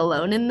going to be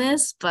alone in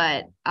this,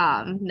 but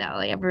no,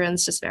 like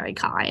everyone's just very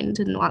kind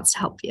and wants to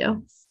help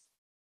you.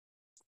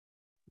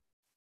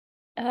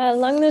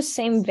 Along those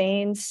same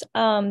veins,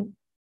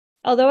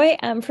 although I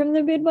am from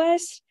the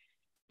Midwest,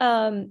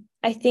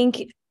 I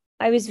think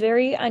I was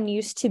very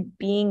unused to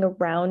being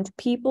around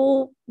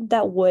people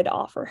that would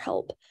offer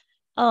help.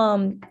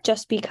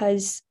 Just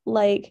because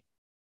like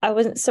I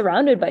wasn't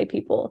surrounded by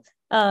people,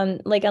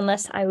 like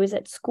unless I was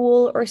at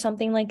school or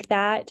something like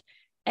that.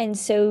 And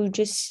so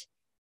just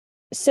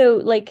So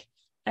like,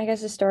 I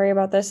guess the story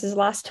about this is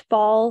last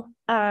fall,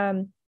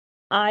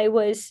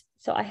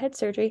 I had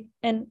surgery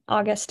in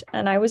August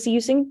and I was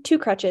using two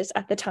crutches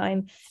at the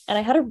time, and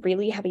I had a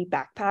really heavy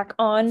backpack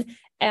on,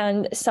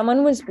 and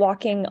someone was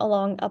walking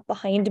along up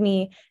behind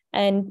me,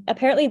 and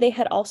apparently they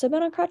had also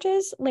been on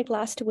crutches like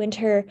last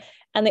winter,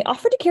 and they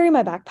offered to carry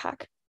my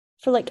backpack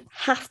for like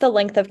half the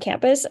length of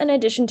campus in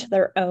addition to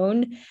their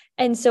own.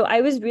 And so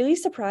I was really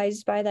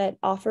surprised by that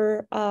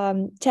offer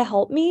to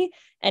help me,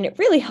 and it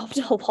really helped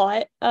a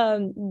lot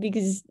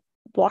because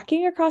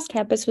walking across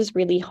campus was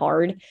really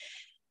hard.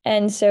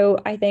 And so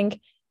I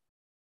think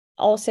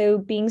also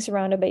being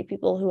surrounded by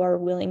people who are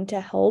willing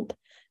to help,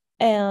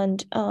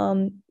 and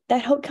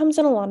that help comes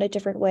in a lot of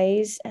different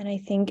ways. And I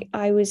think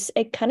I was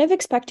kind of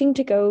expecting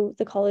to go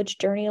the college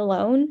journey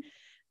alone,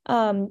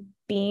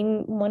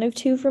 being one of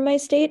two from my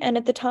state. And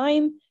at the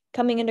time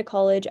coming into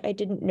college, I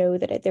didn't know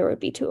that there would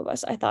be two of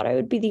us. I thought I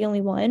would be the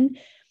only one.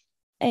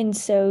 And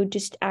so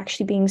just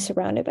actually being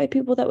surrounded by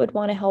people that would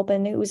want to help,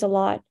 and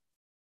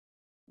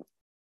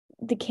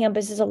the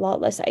campus is a lot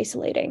less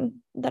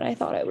isolating than I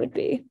thought it would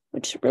be,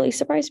 which really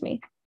surprised me.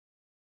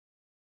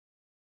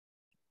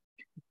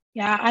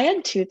 Yeah, I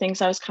had two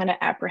things I was kind of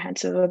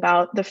apprehensive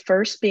about. The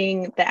first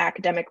being the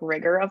academic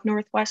rigor of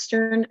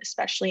Northwestern,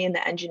 especially in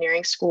the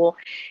engineering school.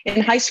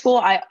 In high school,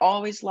 I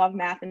always loved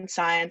math and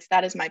science.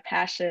 That is my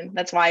passion.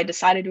 That's why I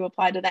decided to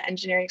apply to the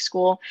engineering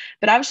school.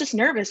 But I was just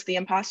nervous. The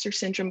imposter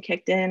syndrome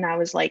kicked in. I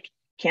was like,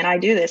 can I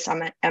do this?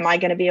 Am I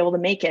going to be able to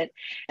make it?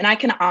 And I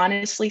can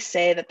honestly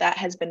say that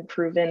has been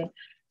proven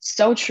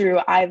so true.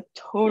 I've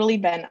totally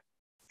been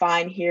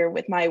fine here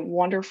with my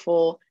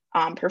wonderful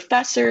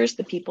professors,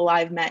 the people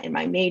I've met in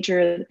my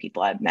major, the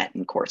people I've met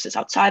in courses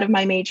outside of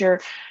my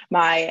major,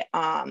 my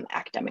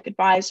academic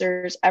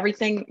advisors,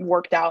 everything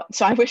worked out.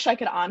 So I wish I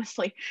could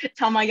honestly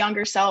tell my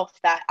younger self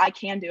that I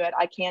can do it.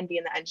 I can be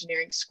in the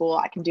engineering school.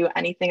 I can do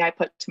anything I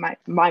put to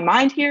my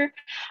mind here,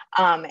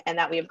 and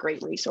that we have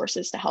great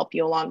resources to help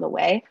you along the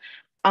way.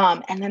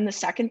 And then the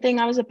second thing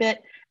I was a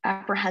bit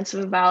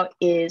apprehensive about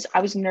is I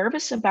was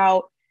nervous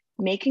about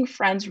making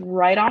friends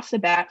right off the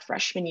bat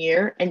freshman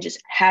year and just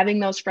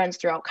having those friends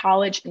throughout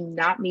college and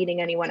not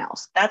meeting anyone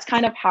else. That's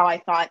kind of how I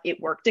thought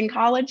it worked in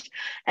college.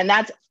 And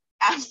that's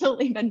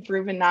absolutely been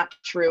proven not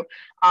true.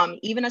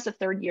 Even as a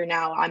third year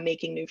now, I'm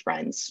making new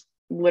friends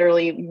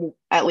literally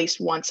at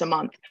least once a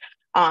month.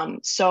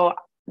 So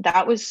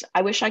I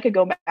wish I could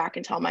go back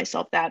and tell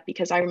myself that,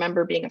 because I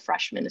remember being a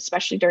freshman,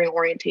 especially during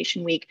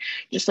orientation week,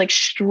 just like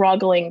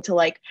struggling to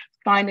like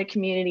find a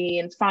community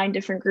and find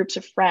different groups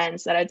of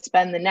friends that I'd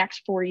spend the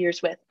next 4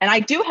 years with. And I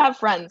do have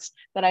friends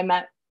that I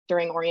met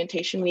during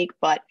orientation week,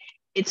 but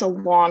it's a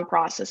long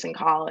process in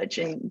college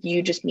and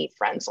you just meet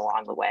friends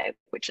along the way,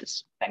 which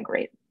has been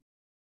great.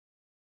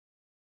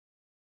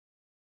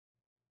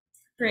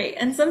 Great.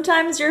 And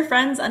sometimes your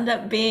friends end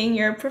up being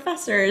your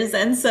professors.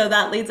 And so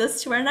that leads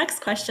us to our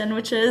next question,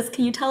 which is,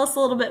 can you tell us a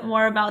little bit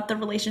more about the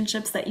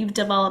relationships that you've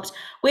developed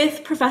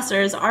with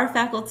professors? Are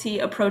faculty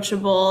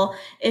approachable?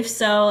 If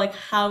so, like,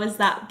 how has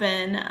that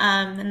been?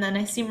 And then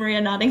I see Maria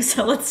nodding,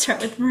 so let's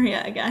start with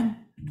Maria again.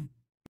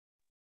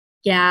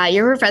 Yeah,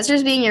 your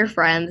professors being your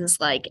friends is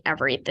like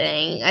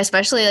everything,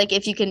 especially like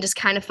if you can just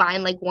kind of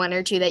find like one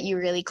or two that you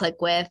really click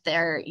with,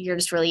 or you're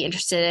just really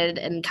interested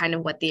in kind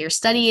of what they're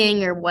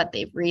studying or what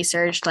they've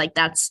researched. Like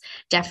that's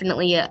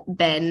definitely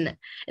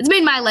it's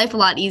made my life a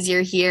lot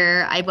easier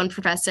here. I have one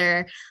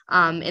professor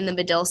in the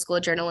Medill School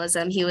of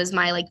Journalism. He was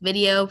my like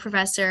video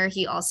professor.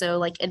 He also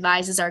like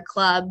advises our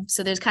club.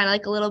 So there's kind of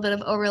like a little bit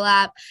of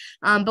overlap.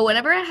 But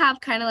whenever I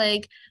have kind of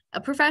like a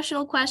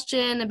professional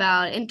question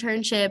about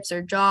internships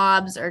or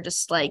jobs or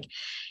just like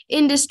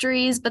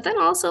industries, but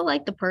then also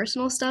like the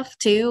personal stuff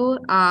too.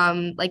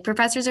 Like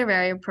professors are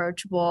very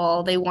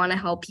approachable. They want to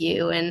help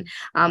you, and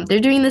they're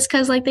doing this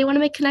because like they want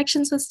to make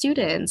connections with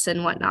students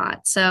and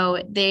whatnot.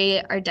 So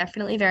they are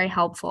definitely very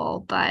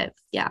helpful. But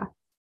yeah.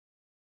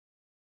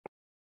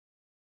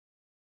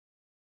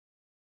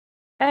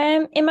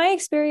 In my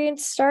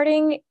experience,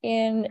 starting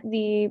in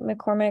the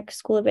McCormick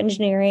School of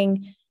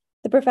Engineering,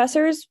 the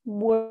professors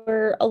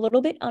were a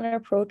little bit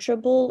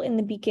unapproachable in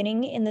the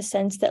beginning, in the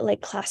sense that like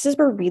classes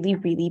were really,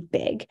 really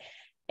big,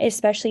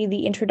 especially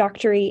the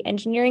introductory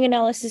engineering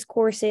analysis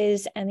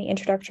courses and the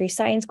introductory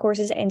science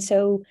courses. And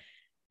so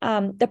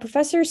the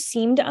professors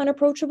seemed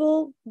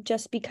unapproachable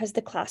just because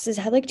the classes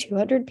had like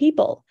 200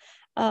 people,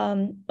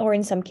 or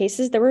in some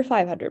cases there were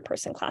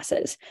 500-person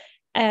classes.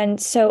 And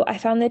so I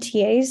found the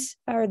TAs,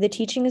 or the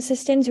teaching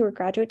assistants who were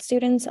graduate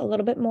students, a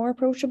little bit more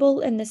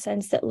approachable, in the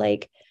sense that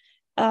like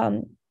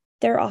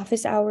their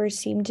office hours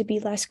seemed to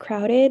be less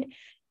crowded,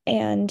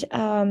 and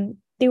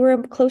they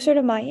were closer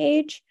to my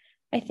age,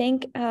 I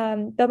think.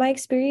 But my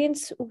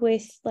experience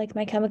with like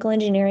my chemical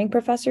engineering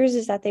professors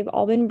is that they've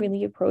all been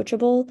really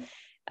approachable.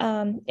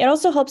 It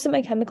also helps that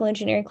my chemical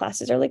engineering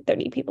classes are like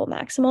 30 people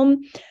maximum.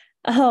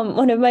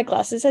 One of my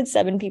classes had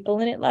 7 people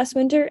in it last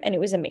winter, and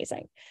it was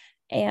amazing.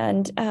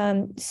 And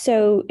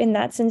so in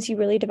that sense, you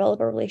really develop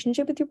a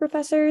relationship with your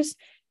professors.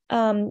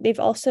 A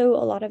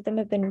lot of them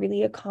have been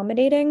really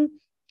accommodating.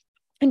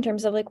 in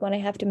terms of like when I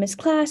have to miss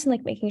class and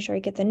like making sure I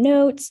get the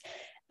notes,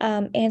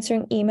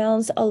 answering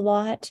emails a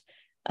lot.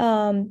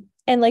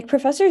 And like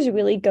professors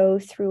really go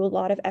through a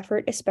lot of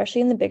effort,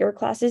 especially in the bigger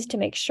classes, to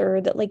make sure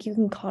that like you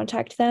can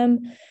contact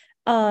them.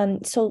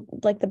 So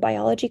like the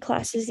biology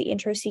classes, the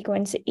intro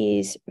sequence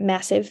is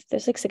massive.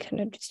 There's like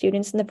 600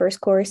 students in the first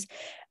course.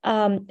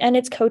 And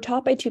it's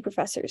co-taught by two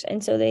professors.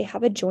 And so they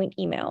have a joint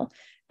email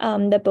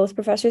that both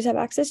professors have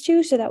access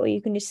to. So that way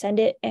you can just send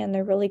it, and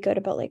they're really good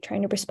about like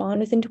trying to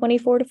respond within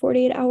 24 to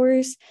 48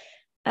 hours.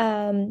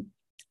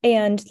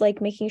 And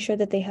like making sure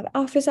that they have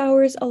office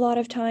hours a lot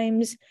of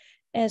times,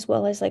 as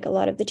well as like a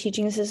lot of the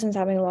teaching assistants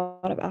having a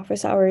lot of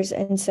office hours.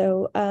 And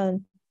so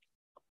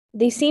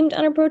they seemed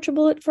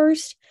unapproachable at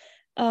first,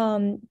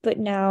 but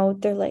now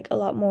they're like a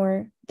lot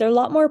more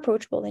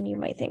approachable than you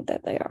might think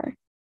that they are.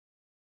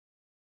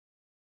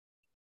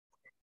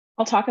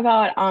 I'll talk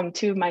about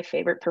two of my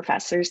favorite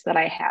professors that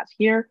I have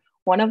here.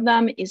 One of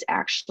them is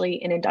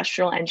actually an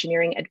industrial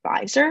engineering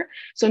advisor.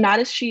 So not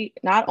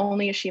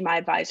only is she my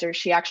advisor,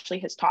 she actually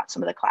has taught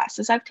some of the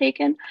classes I've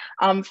taken.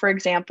 For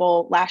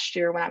example, last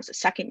year when I was a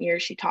second year,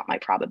 she taught my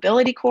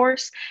probability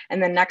course.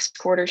 And then next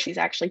quarter, she's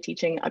actually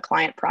teaching a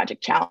client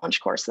project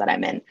challenge course that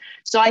I'm in.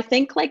 So I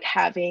think like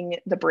having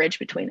the bridge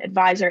between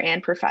advisor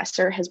and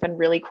professor has been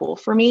really cool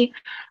for me.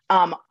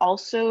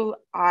 Also,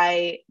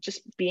 I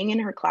just being in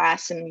her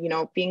class and,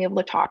 being able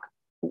to talk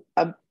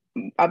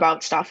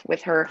about stuff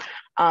with her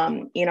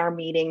in our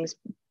meetings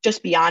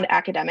just beyond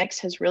academics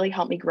has really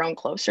helped me grow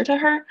closer to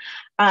her.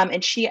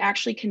 And she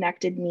actually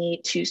connected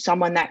me to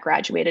someone that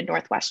graduated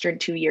Northwestern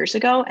 2 years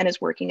ago and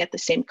is working at the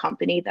same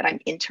company that I'm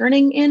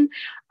interning in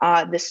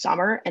this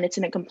summer. And it's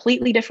in a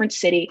completely different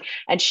city.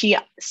 And she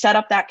set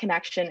up that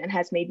connection and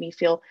has made me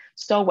feel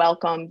so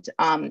welcomed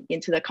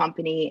into the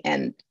company.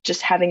 And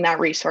just having that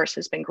resource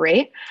has been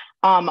great.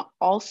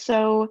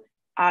 Also,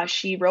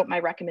 she wrote my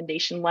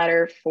recommendation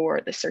letter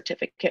for the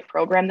certificate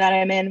program that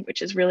I'm in,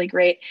 which is really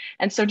great.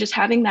 And so just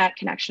having that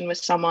connection with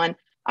someone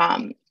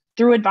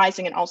through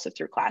advising and also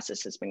through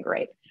classes has been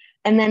great.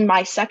 And then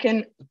my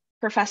second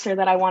professor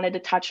that I wanted to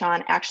touch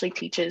on actually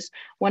teaches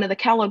one of the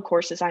Kellogg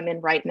courses I'm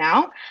in right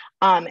now.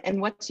 And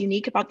what's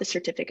unique about the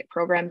certificate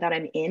program that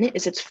I'm in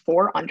is it's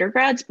for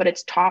undergrads, but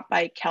it's taught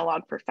by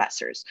Kellogg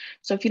professors.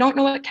 So if you don't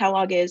know what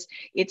Kellogg is,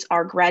 it's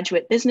our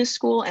graduate business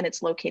school and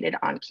it's located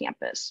on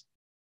campus.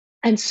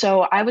 And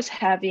so I was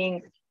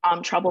having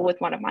trouble with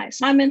one of my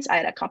assignments. I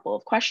had a couple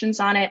of questions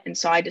on it. And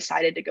so I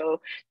decided to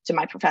go to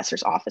my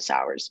professor's office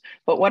hours.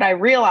 But what I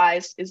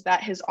realized is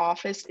that his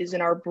office is in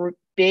our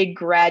big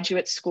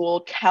graduate school,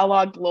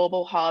 Kellogg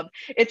Global Hub.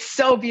 It's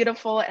so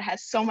beautiful. It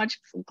has so much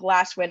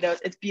glass windows.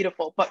 It's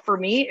beautiful. But for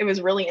me, it was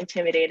really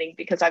intimidating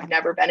because I've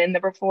never been in there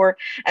before.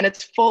 And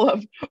it's full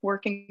of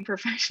working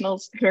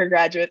professionals who are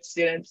graduate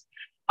students.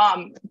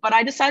 But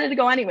I decided to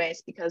go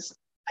anyways because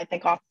I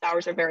think office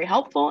hours are very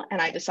helpful, and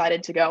I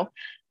decided to go.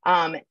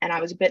 And I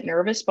was a bit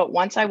nervous, but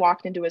once I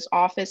walked into his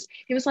office,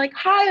 he was like,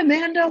 "Hi,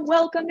 Amanda,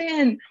 welcome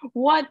in.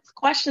 What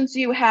questions do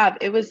you have?"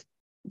 It was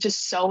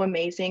just so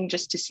amazing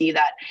just to see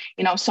that,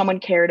 someone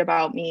cared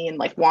about me and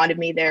like wanted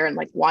me there and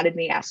like wanted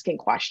me asking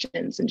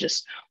questions and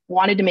just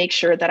wanted to make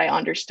sure that I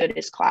understood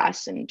his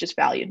class and just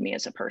valued me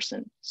as a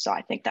person. So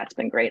I think that's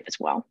been great as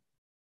well.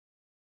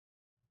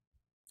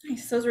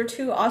 Nice. Those were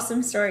two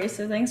awesome stories.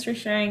 So thanks for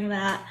sharing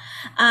that.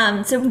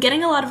 So I'm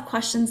getting a lot of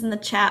questions in the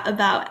chat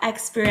about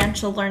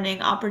experiential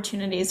learning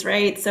opportunities,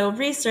 right? So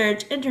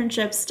research,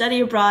 internships,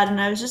 study abroad.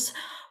 And I was just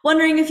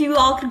wondering if you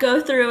all could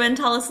go through and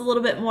tell us a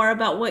little bit more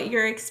about what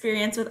your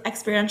experience with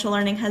experiential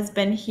learning has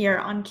been here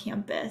on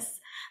campus.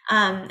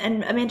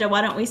 And Amanda, why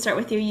don't we start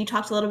with you? You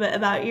talked a little bit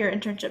about your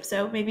internship,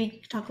 so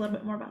maybe talk a little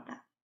bit more about that.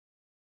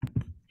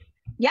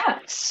 Yeah,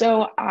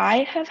 so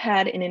I have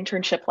had an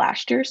internship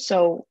last year.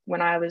 So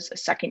when I was a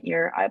second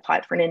year, I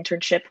applied for an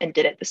internship and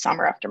did it the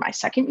summer after my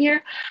second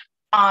year.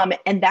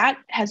 And that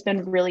has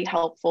been really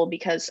helpful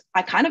because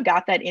I kind of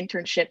got that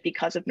internship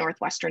because of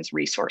Northwestern's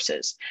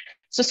resources.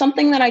 So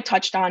something that I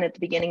touched on at the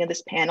beginning of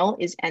this panel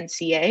is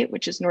NCA,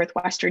 which is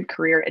Northwestern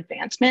Career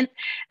Advancement,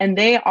 and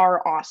they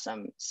are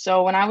awesome.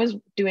 So when I was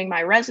doing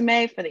my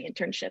resume for the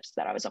internships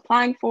that I was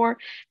applying for,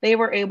 they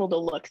were able to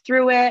look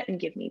through it and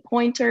give me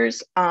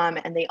pointers.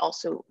 And they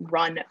also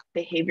run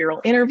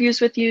behavioral interviews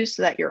with you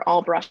so that you're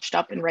all brushed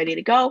up and ready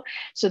to go.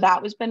 So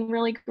that has been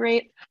really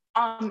great.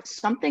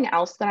 Something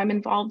else that I'm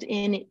involved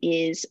in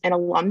is an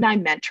alumni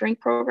mentoring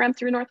program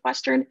through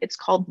Northwestern. It's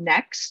called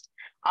Next.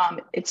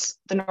 It's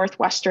the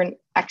Northwestern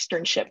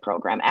externship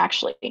program,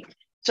 actually.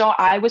 So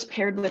I was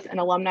paired with an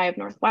alumni of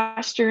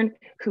Northwestern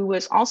who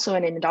was also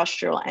an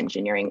industrial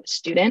engineering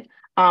student,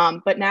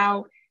 but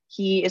now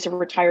he is a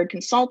retired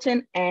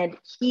consultant and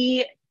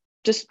he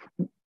just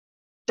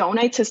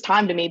donates his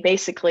time to me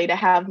basically to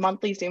have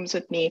monthly Zooms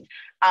with me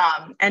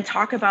and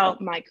talk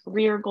about my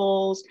career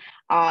goals,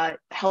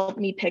 help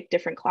me pick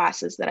different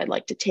classes that I'd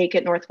like to take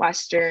at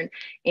Northwestern.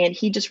 And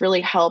he just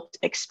really helped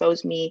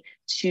expose me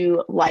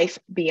to life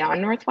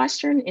beyond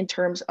Northwestern in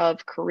terms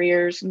of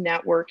careers,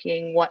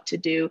 networking, what to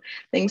do,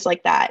 things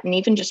like that. And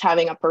even just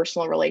having a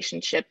personal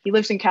relationship. He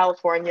lives in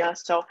California,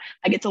 so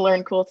I get to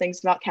learn cool things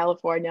about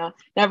California.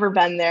 Never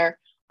been there.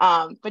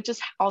 But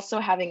just also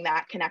having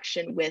that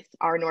connection with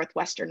our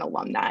Northwestern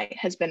alumni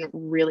has been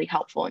really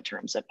helpful in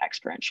terms of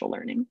experiential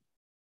learning.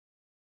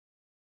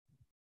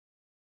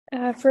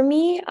 For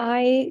me,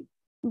 I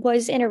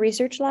was in a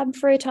research lab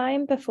for a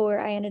time before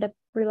I ended up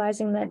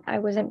realizing that I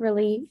wasn't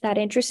really that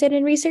interested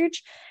in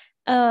research.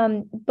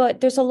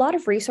 But there's a lot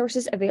of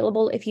resources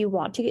available if you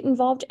want to get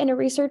involved in a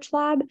research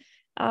lab.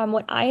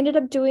 What I ended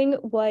up doing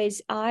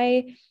was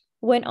I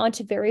went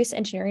onto various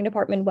engineering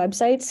department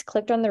websites,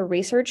 clicked on the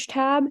research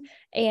tab,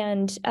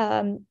 and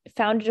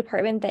found a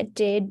department that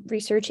did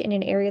research in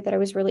an area that I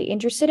was really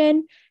interested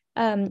in.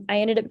 I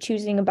ended up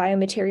choosing a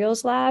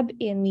biomaterials lab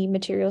in the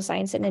material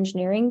science and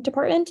engineering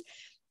department.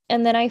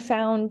 And then I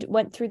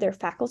went through their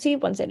faculty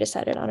once I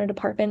decided on a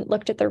department,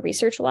 looked at their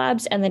research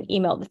labs, and then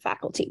emailed the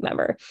faculty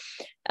member.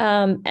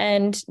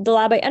 And the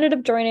lab I ended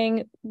up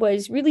joining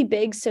was really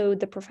big. So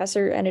the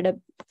professor ended up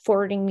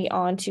forwarding me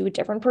on to a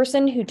different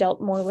person who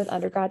dealt more with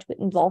undergraduate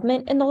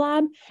involvement in the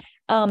lab.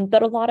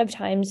 But a lot of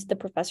times the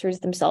professors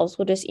themselves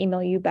will just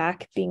email you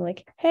back being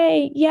like,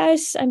 hey,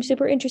 yes, I'm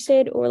super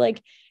interested. Or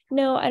like,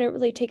 no, I don't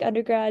really take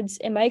undergrads.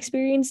 In my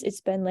experience, it's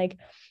been like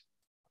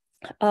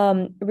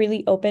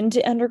really open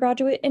to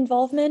undergraduate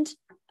involvement.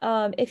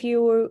 If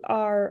you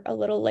are a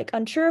little like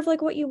unsure of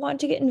like what you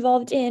want to get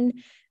involved in,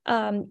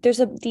 there's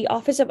the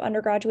Office of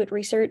Undergraduate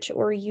Research,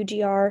 or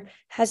UGR,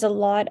 has a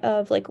lot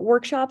of like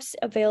workshops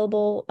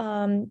available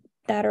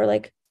that are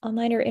like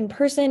online or in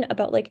person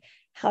about like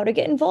how to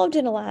get involved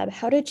in a lab,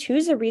 how to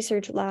choose a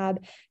research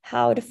lab,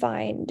 how to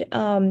find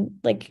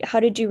like how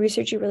to do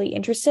research you're really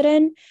interested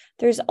in.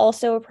 There's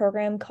also a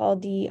program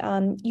called the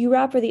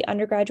URAP, or the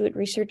Undergraduate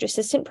Research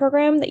Assistant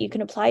Program, that you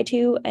can apply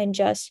to and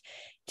just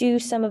do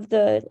some of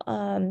the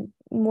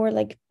more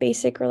like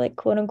basic or like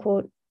quote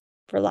unquote,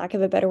 for lack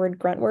of a better word,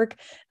 grunt work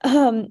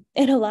in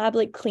a lab,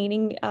 like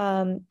cleaning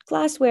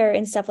glassware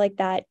and stuff like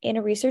that in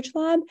a research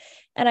lab.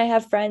 And I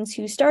have friends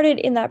who started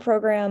in that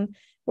program,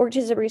 worked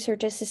as a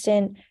research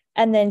assistant,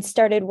 and then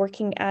started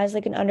working as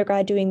like an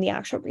undergrad doing the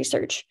actual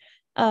research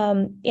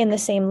in the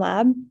same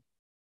lab.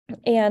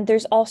 And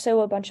there's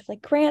also a bunch of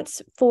like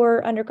grants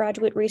for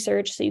undergraduate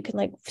research, so you can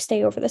like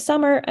stay over the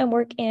summer and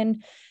work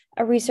in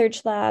a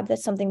research lab.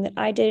 That's something that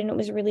I did, and it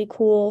was really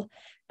cool.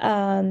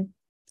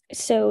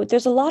 So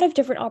there's a lot of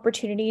different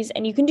opportunities,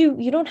 and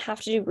you don't have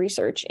to do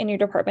research in your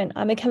department.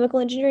 I'm a chemical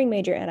engineering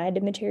major, and I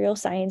did material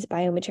science,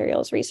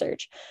 biomaterials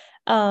research.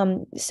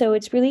 So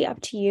it's really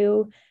up to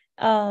you.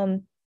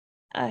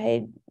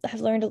 I have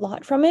learned a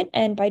lot from it.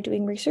 And by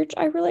doing research,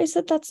 I realized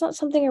that that's not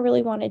something I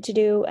really wanted to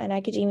do. And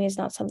academia is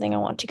not something I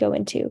want to go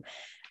into.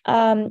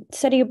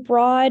 Study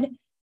abroad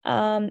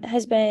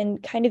has been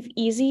kind of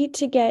easy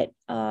to get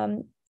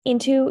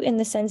into, in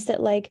the sense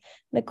that like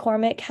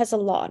McCormick has a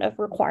lot of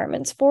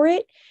requirements for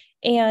it.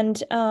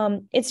 And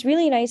it's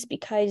really nice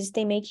because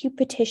they make you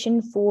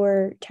petition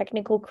for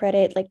technical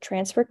credit, like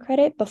transfer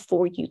credit,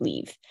 before you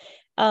leave.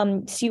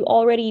 So you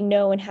already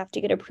know and have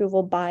to get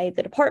approval by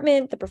the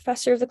department, the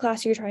professor of the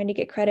class you're trying to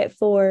get credit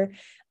for,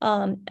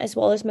 as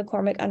well as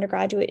McCormick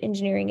undergraduate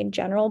engineering in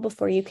general,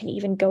 before you can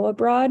even go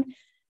abroad.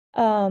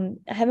 I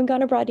haven't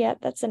gone abroad yet.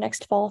 That's the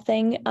next fall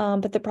thing.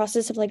 But the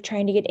process of like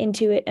trying to get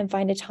into it and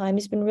find a time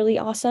has been really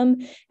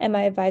awesome. And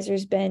my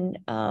advisor's been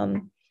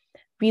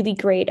really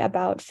great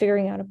about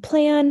figuring out a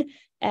plan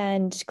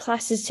and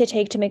classes to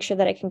take to make sure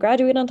that I can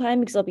graduate on time,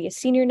 because I'll be a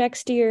senior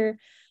next year.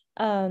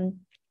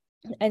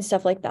 And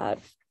stuff like that.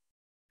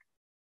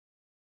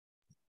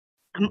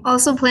 I'm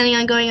also planning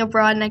on going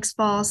abroad next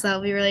fall, so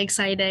that'll be really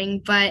exciting.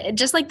 But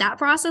just like that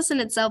process in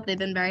itself, they've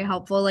been very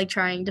helpful, like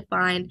trying to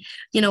find,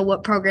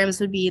 what programs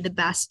would be the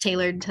best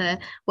tailored to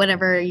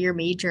whatever your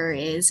major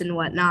is and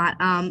whatnot.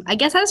 I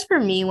guess as for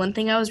me, one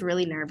thing I was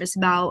really nervous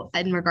about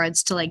in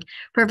regards to like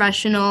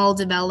professional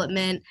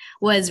development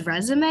was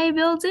resume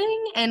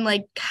building and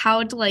like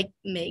how to like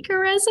make a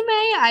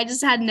resume. I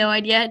just had no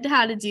idea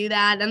how to do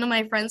that. None of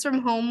my friends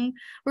from home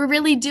were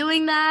really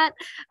doing that.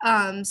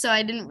 So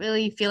I didn't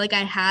really feel like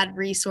I had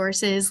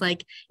resources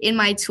like in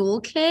my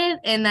toolkit.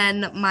 And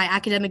then my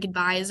academic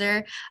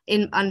advisor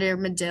under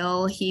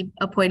Medill, he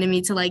appointed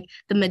me to like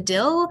the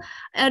Medill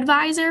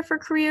advisor for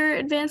career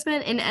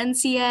advancement in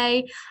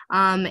NCA.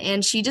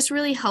 And she just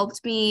really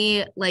helped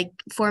me like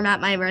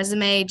format my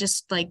resume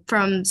just like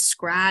from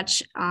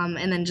scratch.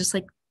 And then just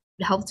like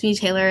helped me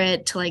tailor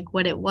it to like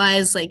what it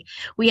was. Like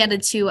we had a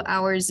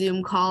 2-hour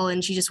Zoom call,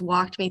 and she just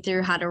walked me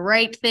through how to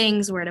write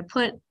things, where to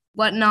put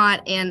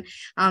whatnot. And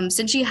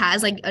since she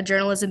has like a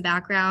journalism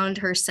background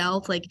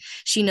herself, like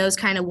she knows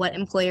kind of what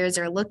employers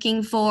are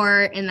looking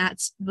for, and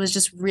that was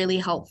just really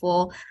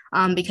helpful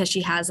because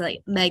she has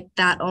like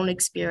that own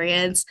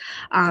experience.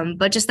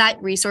 But just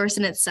that resource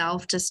in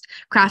itself, just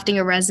crafting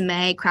a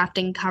resume,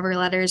 crafting cover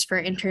letters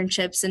for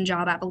internships and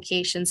job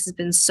applications has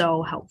been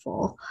so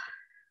helpful.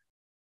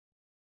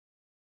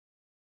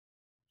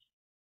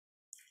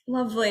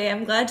 Lovely.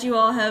 I'm glad you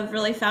all have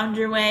really found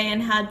your way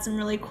and had some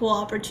really cool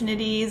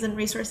opportunities and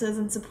resources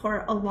and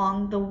support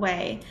along the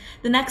way.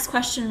 The next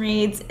question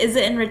reads, is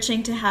it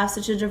enriching to have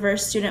such a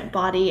diverse student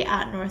body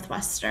at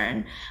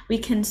Northwestern? We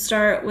can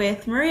start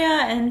with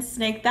Maria and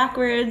snake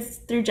backwards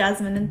through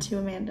Jasmine and to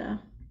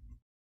Amanda.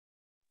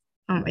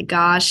 Oh my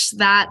gosh,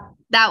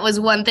 that was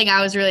one thing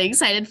I was really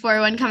excited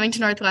for when coming to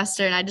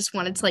Northwestern. I just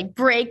wanted to like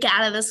break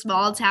out of the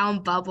small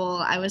town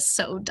bubble. I was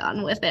so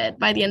done with it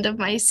by the end of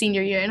my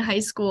senior year in high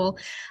school.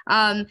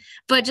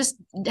 But just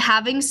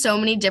having so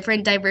many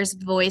different diverse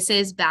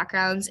voices,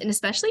 backgrounds, and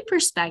especially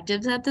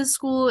perspectives at this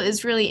school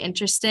is really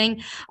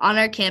interesting. On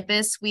our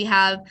campus, we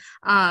have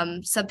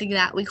something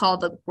that we call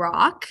the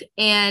Rock,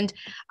 and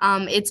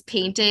it's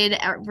painted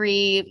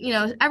every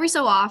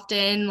so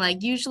often,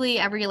 like usually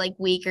every like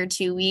week or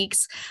 2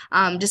 weeks,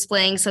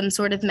 displaying some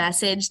sort of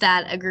message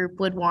that a group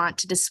would want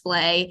to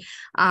display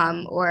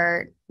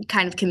or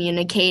kind of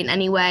communicate in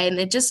any way. And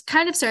it just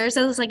kind of serves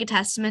as like a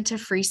testament to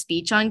free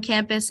speech on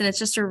campus. And it's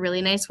just a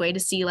really nice way to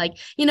see like,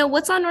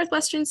 what's on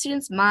Northwestern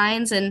students'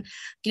 minds. And,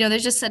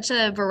 there's just such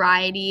a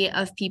variety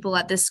of people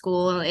at this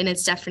school, and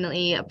it's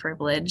definitely a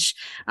privilege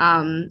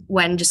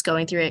when just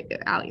going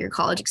throughout your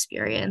college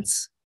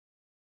experience.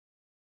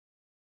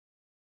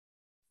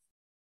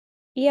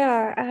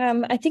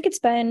 Yeah, I think it's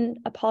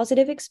been a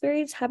positive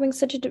experience having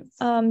such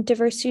a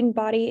diverse student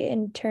body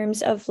in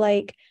terms of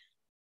like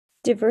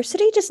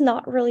diversity does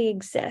not really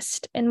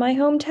exist in my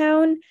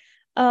hometown.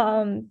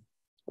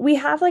 We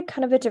have like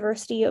kind of a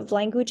diversity of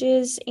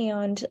languages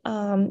and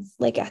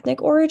like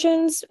ethnic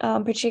origins,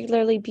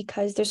 particularly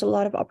because there's a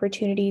lot of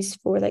opportunities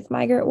for like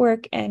migrant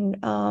work and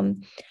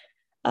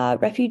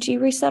refugee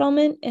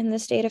resettlement in the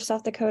state of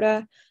South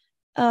Dakota.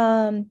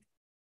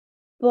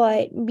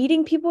 But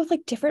meeting people with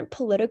like different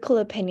political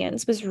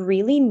opinions was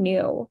really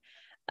new.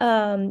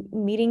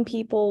 Meeting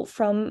people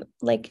from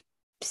like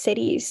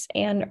cities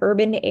and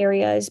urban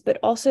areas, but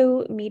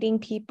also meeting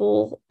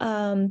people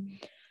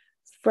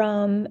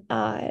from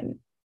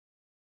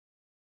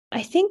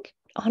I think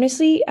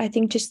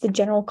just the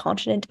general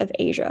continent of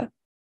Asia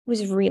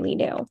was really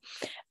new.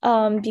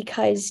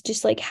 Because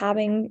just like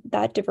having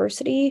that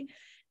diversity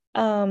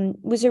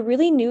was a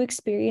really new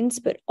experience,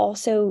 but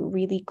also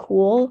really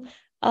cool.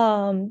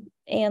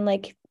 And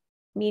like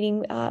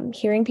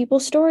hearing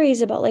people's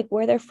stories about like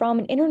where they're from,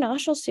 and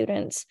international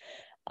students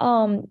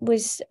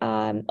was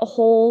a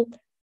whole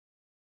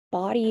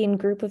body and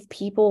group of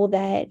people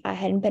that I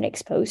hadn't been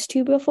exposed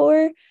to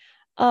before.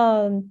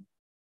 So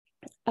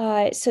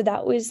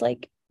that was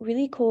like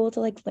really cool to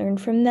like learn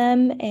from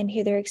them and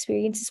hear their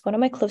experiences. One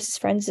of my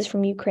closest friends is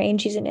from Ukraine.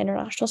 She's an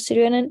international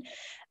student.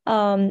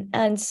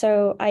 And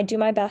so I do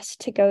my best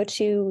to go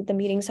to the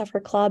meetings of her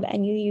club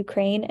and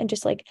Ukraine and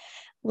just like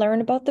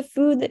learn about the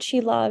food that she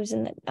loves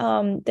and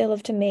they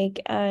love to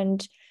make,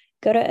 and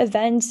go to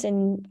events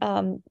and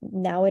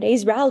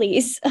nowadays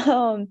rallies.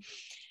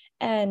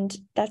 And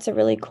that's a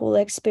really cool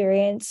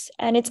experience.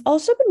 And it's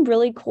also been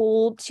really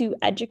cool to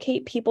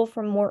educate people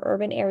from more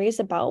urban areas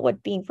about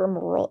what being from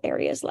rural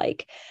areas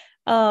like,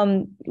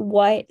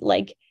 what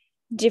like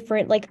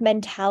different like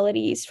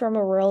mentalities from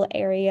a rural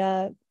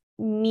area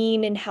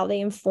mean and how they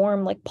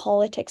inform like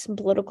politics and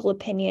political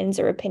opinions,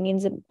 or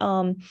opinions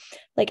of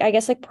like I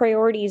guess like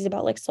priorities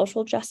about like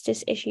social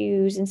justice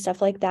issues and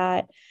stuff like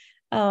that.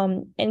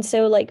 And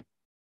so like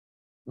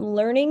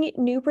learning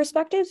new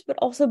perspectives, but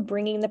also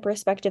bringing the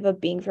perspective of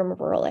being from a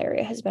rural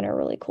area has been a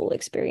really cool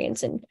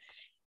experience. And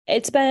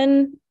it's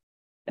been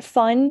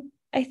fun,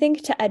 I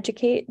think, to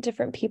educate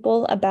different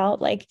people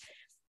about like,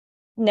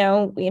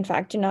 no, we in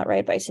fact do not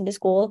ride bison to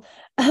school.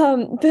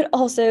 But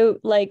also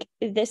like,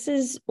 this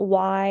is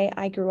why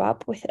I grew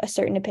up with a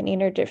certain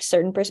opinion or a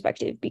certain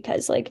perspective,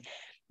 because like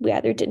we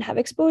either didn't have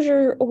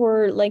exposure,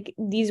 or like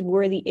these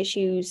were the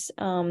issues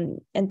and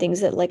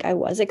things that like I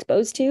was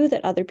exposed to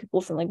that other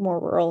people from like more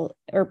rural,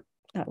 or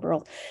not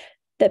rural,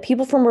 that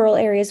people from rural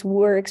areas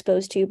were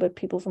exposed to, but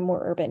people from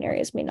more urban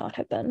areas may not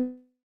have been.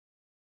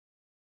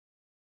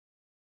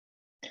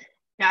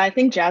 Yeah, I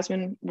think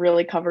Jasmine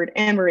really covered,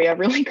 and Maria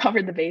really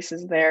covered the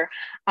bases there.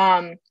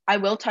 I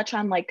will touch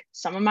on like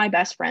some of my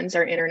best friends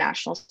are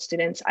international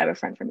students. I have a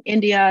friend from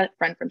India, a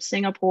friend from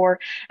Singapore,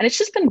 and it's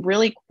just been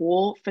really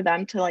cool for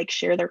them to like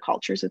share their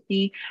cultures with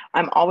me.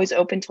 I'm always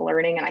open to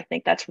learning, and I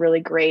think that's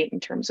really great in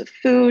terms of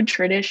food,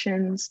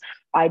 traditions,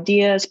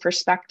 ideas,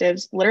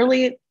 perspectives.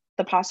 Literally,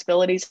 the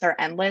possibilities are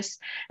endless.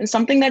 And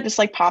something that just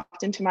like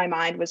popped into my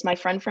mind was my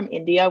friend from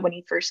India. When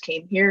he first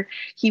came here,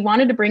 he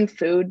wanted to bring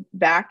food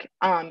back,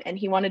 and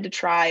he wanted to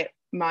try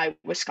my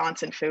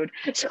Wisconsin food.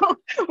 So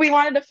we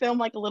wanted to film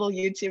like a little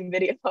YouTube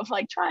video of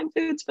like trying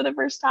foods for the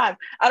first time.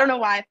 I don't know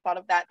why I thought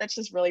of that. That's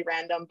just really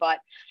random, but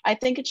I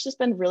think it's just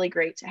been really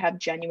great to have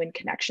genuine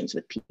connections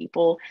with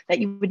people that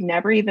you would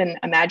never even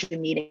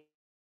imagine meeting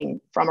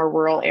from a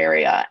rural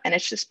area. And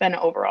it's just been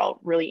overall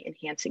really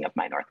enhancing of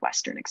my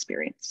Northwestern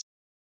experience.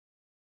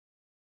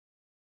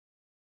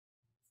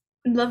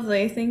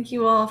 Lovely. Thank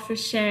you all for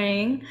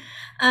sharing.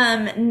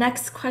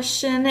 Next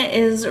question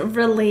is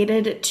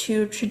related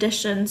to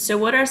traditions. So,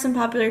 what are some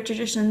popular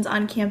traditions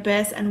on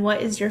campus, and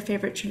what is your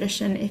favorite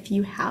tradition if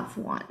you have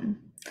one?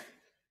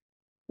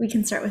 We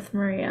can start with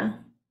Maria.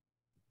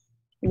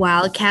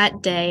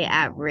 Wildcat Day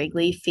at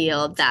Wrigley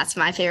Field. That's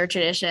my favorite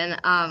tradition.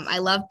 I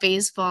love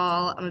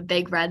baseball. I'm a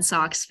big Red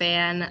Sox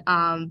fan.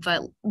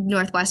 But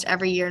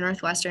every year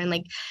Northwestern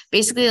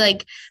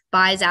basically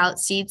buys out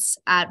seats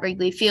at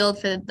Wrigley Field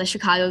for the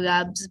Chicago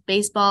Cubs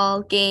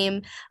baseball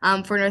game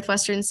for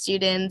Northwestern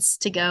students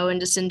to go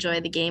and just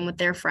enjoy the game with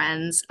their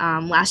friends.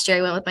 Last year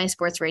I went with my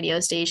sports radio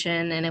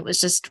station and it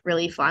was just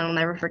really fun. I'll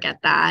never forget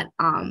that.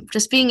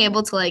 Just being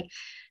able to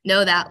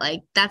know that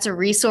that's a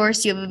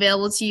resource you have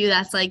available to you.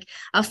 That's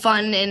a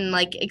fun and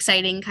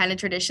exciting kind of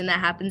tradition that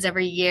happens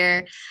every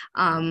year.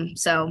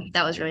 So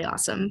that was really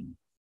awesome.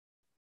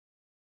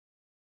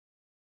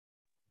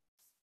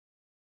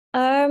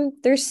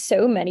 There's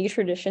so many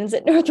traditions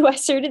at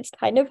Northwestern. It's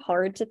kind of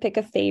hard to pick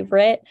a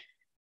favorite.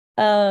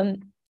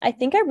 I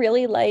think I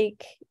really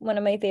like one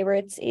of my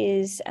favorites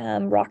is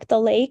Rock the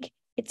Lake.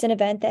 It's an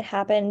event that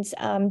happens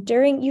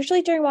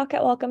usually during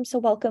Walkout Welcome, so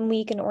Welcome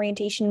Week and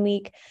Orientation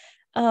Week.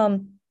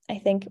 I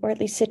think, or at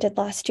least it did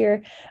last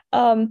year.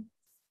 And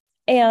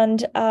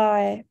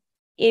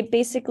it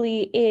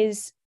basically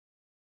is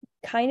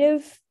kind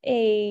of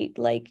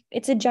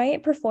it's a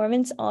giant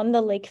performance on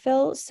the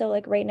Lakeville. So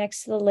right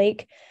next to the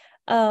lake,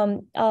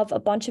 of a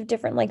bunch of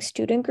different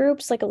student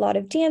groups, a lot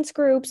of dance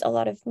groups, a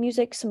lot of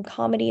music, some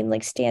comedy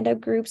and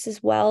stand-up groups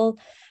as well.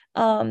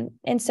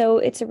 And so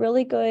it's a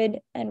really good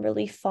and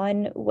really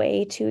fun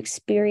way to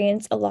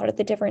experience a lot of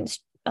the different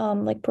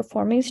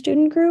performing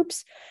student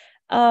groups.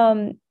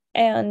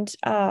 And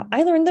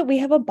I learned that we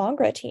have a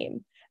Bhangra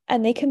team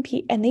and they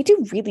compete and they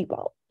do really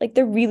well.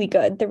 They're really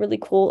good. They're really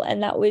cool.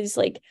 And that was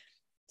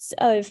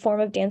a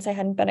form of dance I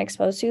hadn't been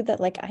exposed to that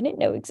I didn't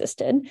know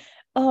existed.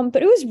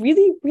 But it was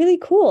really, really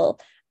cool.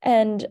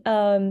 And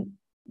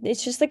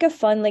it's just a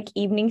fun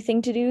evening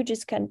thing to do.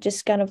 Just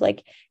kind of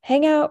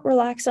hang out,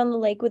 relax on the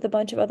lake with a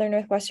bunch of other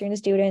Northwestern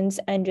students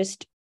and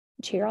just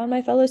cheer on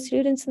my fellow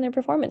students and their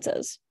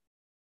performances.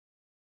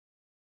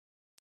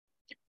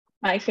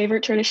 My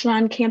favorite tradition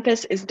on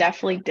campus is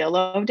definitely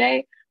Dillo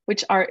Day,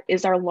 which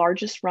is our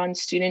largest run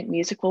student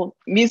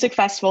music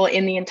festival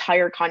in the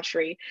entire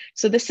country.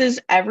 So this is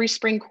every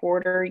spring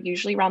quarter,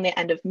 usually around the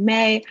end of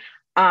May.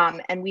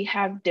 And we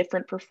have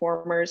different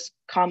performers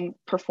come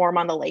perform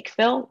on the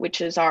Lakeville, which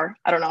is our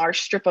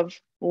strip of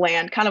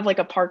land, kind of like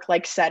a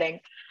park-like setting.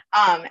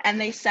 And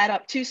they set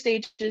up 2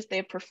 stages. They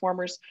have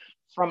performers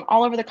from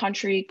all over the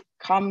country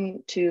come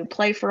to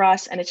play for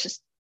us. And it's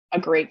just a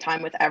great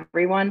time with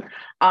everyone.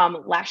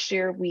 Last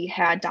year we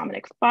had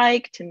Dominic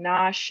Fike,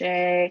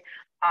 Tinashe,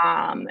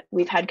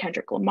 we've had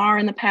Kendrick Lamar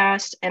in the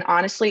past. And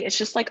honestly, it's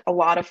just a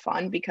lot of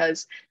fun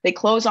because they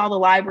close all the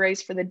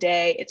libraries for the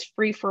day. It's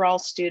free for all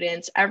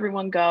students.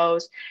 Everyone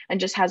goes and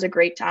just has a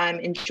great time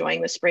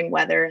enjoying the spring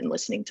weather and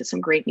listening to some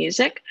great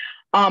music.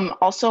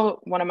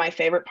 Also, one of my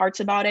favorite parts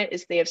about it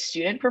is they have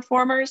student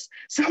performers.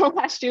 So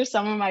last year,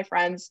 some of my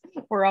friends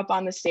were up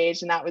on the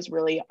stage and that was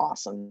really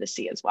awesome to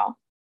see as well.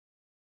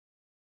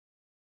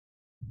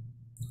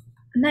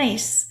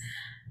 Nice.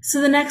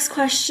 So the next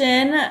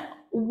question,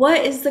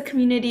 what is the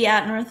community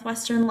at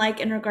Northwestern like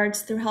in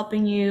regards to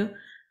helping you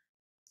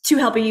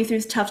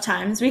through tough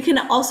times? We can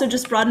also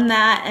just broaden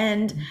that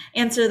and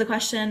answer the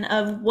question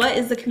of what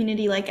is the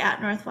community like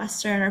at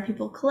Northwestern? Are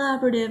people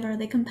collaborative? Are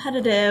they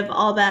competitive?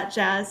 All that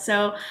jazz.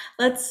 So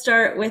let's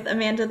start with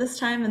Amanda this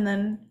time and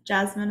then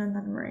Jasmine and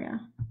then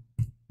Maria.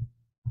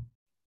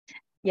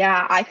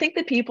 Yeah, I think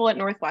the people at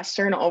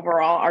Northwestern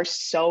overall are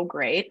so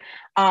great,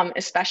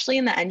 especially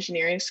in the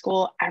engineering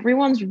school.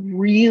 Everyone's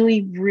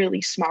really,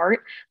 really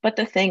smart. But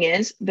the thing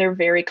is, they're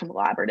very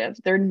collaborative.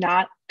 They're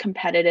not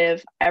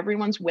competitive.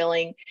 Everyone's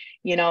willing.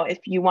 If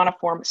you want to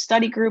form a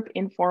study group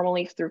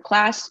informally through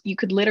class, you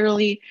could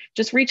literally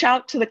just reach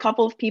out to the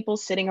couple of people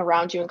sitting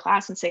around you in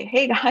class and say,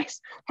 hey guys,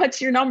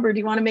 what's your number? Do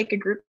you want to make a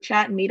group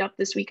chat and meet up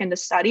this weekend to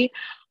study?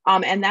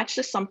 And that's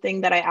just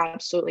something that I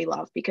absolutely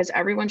love because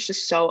everyone's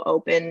just so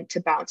open to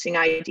bouncing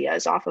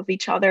ideas off of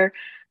each other.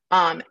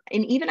 And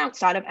even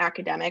outside of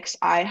academics,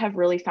 I have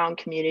really found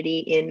community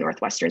in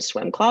Northwestern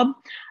Swim Club.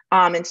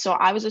 And so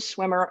I was a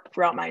swimmer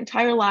throughout my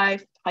entire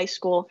life, high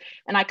school,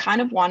 and I kind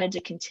of wanted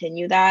to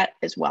continue that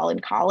as well in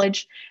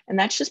college. And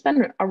that's just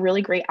been a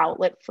really great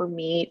outlet for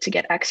me to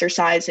get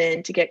exercise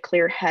in, to get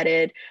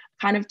clear-headed,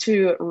 kind of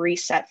to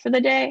reset for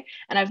the day.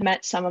 And I've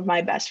met some of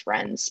my best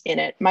friends in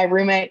it. My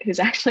roommate, who's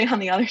actually on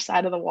the other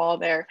side of the wall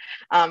there,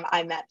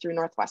 I met through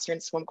Northwestern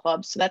Swim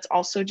Club. So that's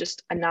also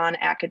just a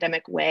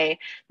non-academic way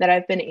that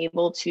I've been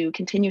able to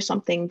continue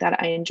something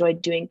that I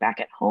enjoyed doing back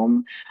at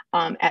home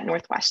at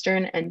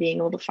Northwestern, and being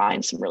able to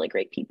find some really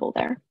great people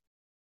there.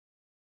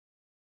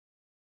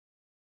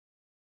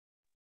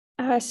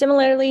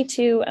 Similarly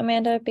to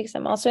Amanda, because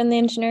I'm also in the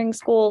engineering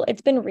school,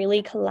 it's been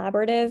really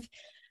collaborative.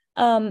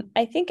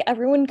 I think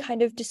everyone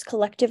kind of just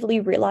collectively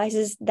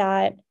realizes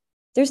that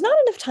there's not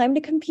enough time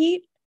to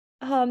compete.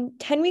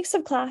 10 weeks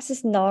of class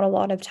is not a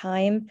lot of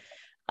time.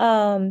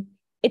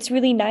 It's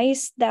really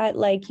nice that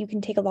like you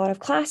can take a lot of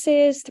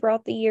classes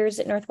throughout the years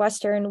at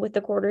Northwestern with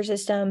the quarter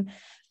system,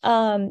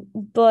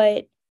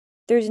 but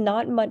there's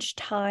not much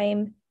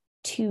time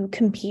to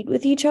compete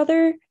with each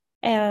other.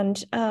 And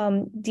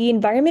the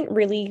environment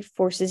really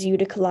forces you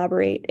to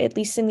collaborate. At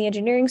least in the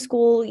engineering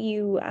school,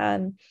 you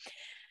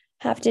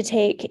have to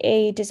take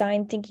a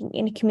design thinking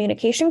and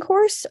communication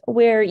course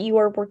where you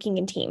are working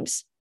in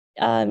teams.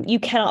 You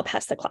cannot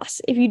pass the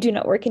class if you do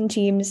not work in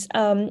teams.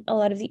 A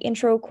lot of the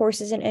intro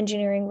courses in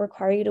engineering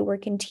require you to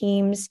work in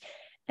teams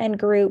and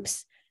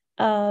groups.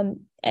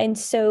 And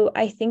so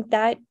I think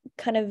that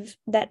kind of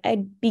that a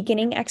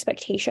beginning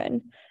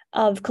expectation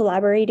of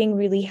collaborating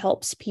really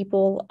helps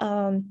people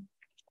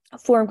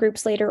form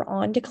groups later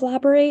on to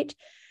collaborate.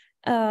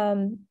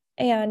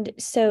 And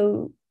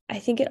so I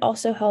think it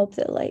also helped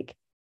that like,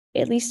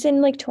 at least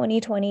in like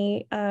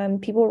 2020,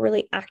 people were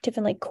really active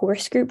in like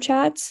course group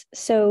chats.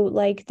 So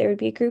like there would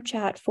be a group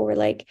chat for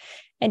like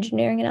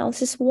engineering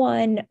analysis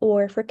 1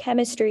 or for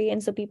chemistry.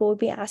 And so people would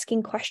be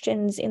asking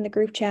questions in the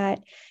group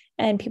chat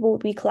and people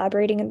would be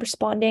collaborating and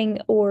responding,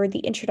 or the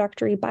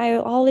introductory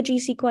biology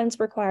sequence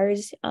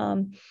requires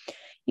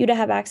you to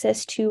have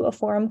access to a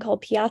forum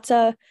called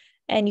Piazza,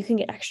 and you can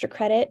get extra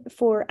credit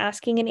for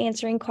asking and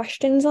answering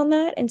questions on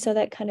that. And so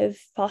that kind of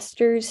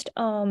fosters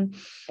an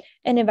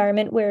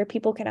environment where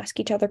people can ask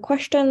each other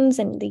questions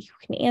and you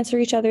can answer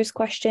each other's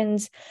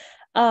questions.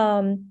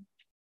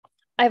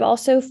 I've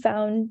also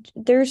found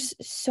there's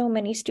so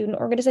many student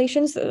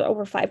organizations,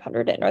 over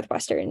 500 at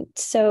Northwestern.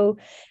 So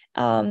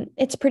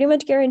it's pretty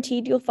much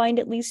guaranteed you'll find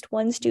at least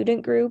one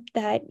student group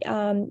that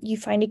you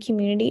find a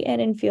community in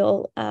and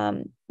feel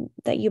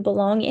that you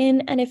belong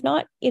in. And if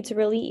not, it's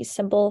really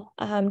simple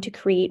to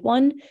create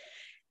one.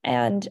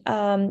 And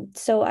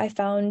so I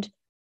found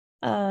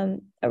a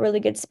really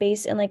good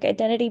space in like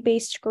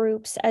identity-based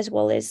groups, as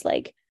well as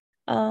like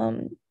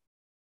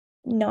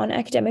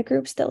non-academic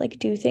groups that like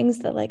do things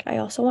that like I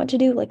also want to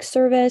do, like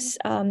service.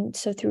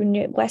 So through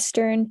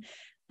Northwestern,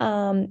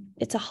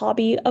 it's a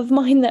hobby of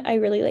mine that I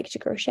really like to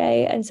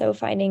crochet. And so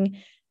finding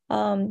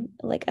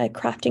like a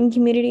crafting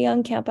community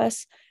on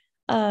campus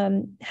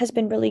has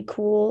been really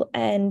cool.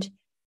 And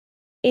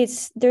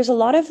there's a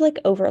lot of like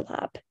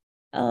overlap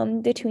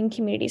between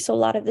communities. So a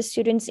lot of the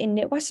students in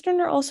Northwestern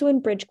are also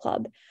in Bridge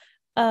Club.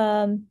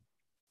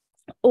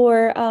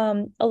 Or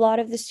a lot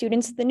of the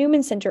students at the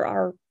Newman Center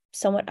are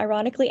somewhat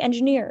ironically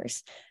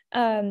engineers.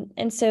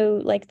 And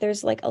so like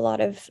there's like a lot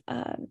of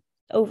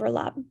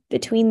overlap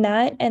between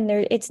that, and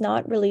it's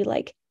not really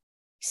like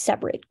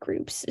separate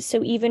groups.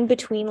 So even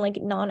between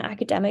like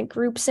non-academic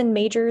groups and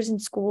majors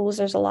and schools,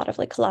 there's a lot of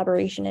like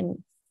collaboration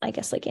and I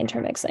guess like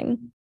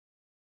intermixing.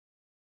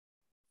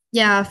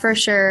 Yeah, for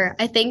sure.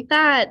 I think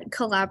that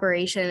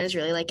collaboration is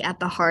really like at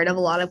the heart of a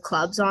lot of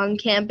clubs on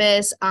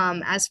campus.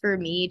 As for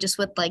me, just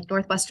with like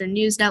Northwestern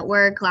News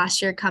Network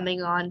last year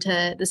coming on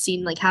to the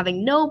scene, like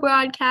having no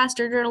broadcast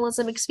or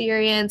journalism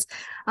experience,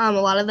 a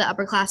lot of the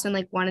upperclassmen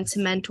like wanted to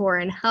mentor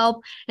and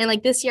help. And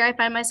like this year, I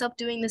find myself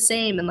doing the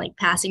same and like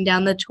passing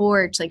down the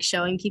torch, like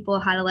showing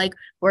people how to like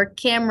work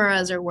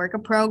cameras or work a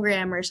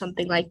program or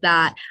something like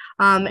that.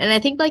 And I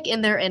think like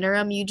in their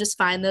interim, you just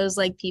find those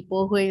like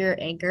people who are your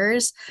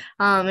anchors.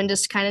 And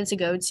just kind of to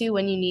go to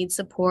when you need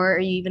support or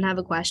you even have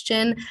a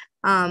question.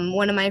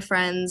 One of my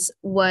friends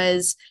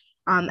was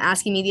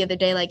asking me the other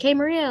day, like, hey,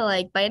 Maria,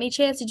 like, by any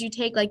chance, did you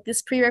take like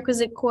this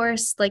prerequisite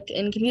course, like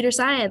in computer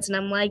science? And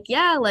I'm like,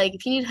 yeah, like,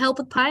 if you need help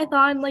with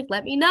Python, like,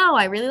 let me know.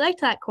 I really liked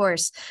that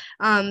course.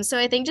 So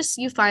I think just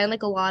you find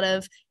like a lot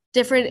of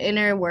different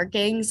inner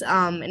workings,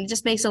 and it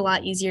just makes it a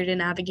lot easier to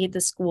navigate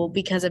the school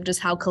because of just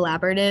how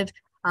collaborative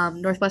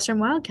Northwestern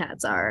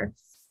Wildcats are.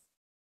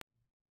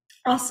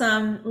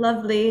 Awesome,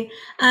 lovely.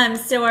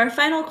 So our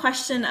final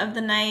question of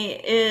the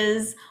night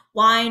is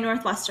why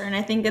Northwestern?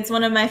 I think it's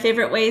one of my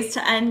favorite ways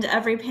to end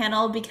every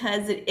panel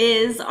because it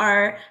is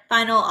our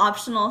final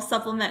optional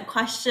supplement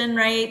question,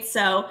 right?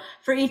 So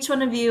for each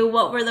one of you,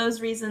 what were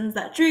those reasons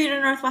that drew you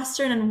to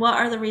Northwestern, and what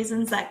are the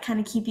reasons that kind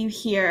of keep you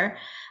here?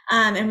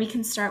 And we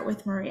can start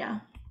with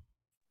Maria.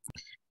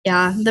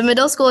 Yeah, the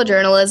middle school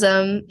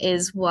journalism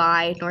is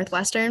why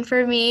Northwestern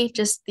for me,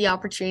 just the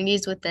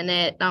opportunities within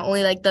it, not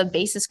only like the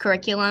basis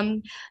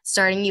curriculum,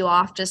 starting you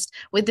off just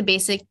with the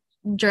basic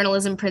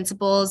journalism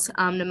principles,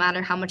 no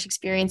matter how much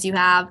experience you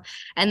have,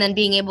 and then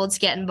being able to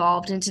get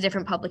involved into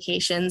different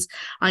publications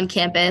on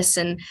campus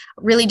and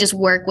really just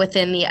work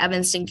within the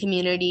Evanston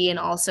community, and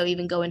also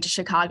even go into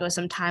Chicago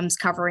sometimes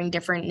covering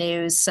different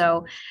news.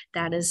 So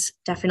that is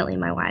definitely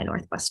my why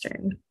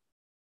Northwestern.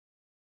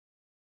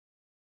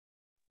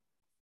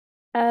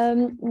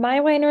 My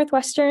why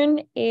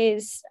Northwestern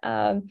is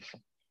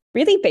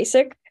really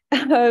basic.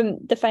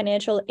 The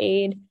financial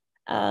aid.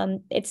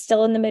 It's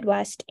still in the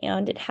Midwest,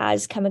 and it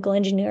has chemical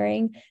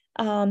engineering,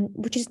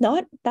 which is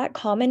not that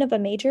common of a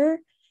major.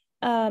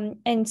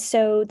 And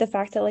so the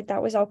fact that like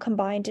that was all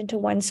combined into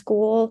one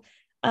school,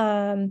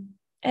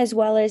 as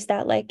well as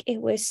that like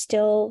it was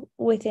still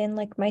within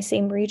like my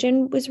same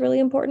region was really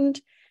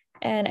important.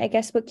 And I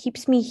guess what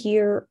keeps me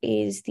here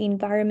is the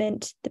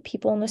environment, the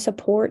people, and the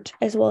support,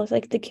 as well as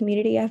like the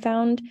community I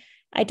found.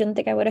 I don't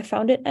think I would have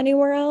found it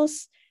anywhere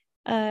else.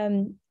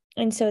 And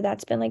so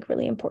that's been like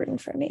really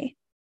important for me.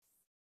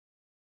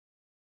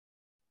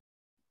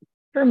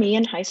 For me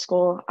in high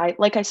school,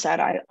 like I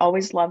said, I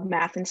always loved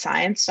math and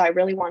science, so I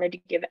really wanted to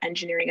give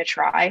engineering a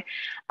try.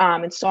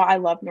 And so I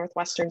love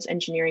Northwestern's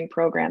engineering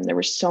program. There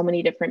were so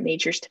many different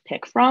majors to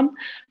pick from,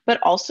 but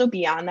also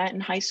beyond that in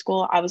high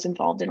school, I was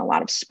involved in a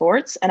lot of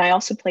sports, and I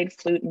also played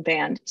flute and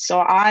band. So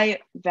I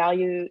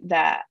value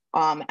that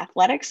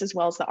athletics as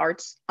well as the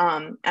arts.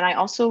 And I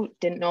also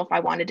didn't know if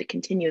I wanted to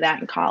continue that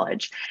in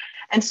college.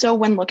 And so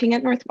when looking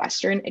at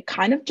Northwestern, it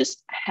kind of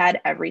just had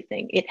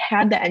everything. It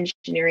had the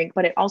engineering,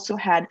 but it also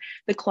had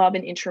the club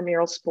and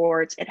intramural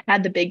sports. It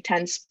had the Big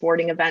Ten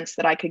sporting events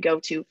that I could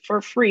go to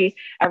for free.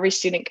 Every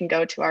student can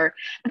go to our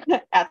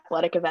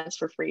athletic events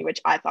for free,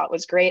 which I thought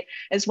was great,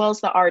 as well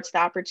as the arts, the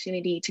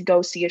opportunity to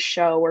go see a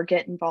show or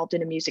get involved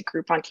in a music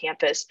group on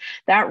campus.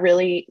 That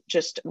really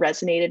just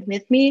resonated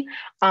with me.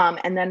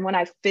 And then when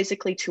I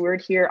physically toured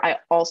here, I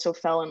also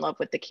fell in love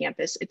with the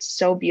campus. It's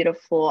so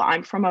beautiful.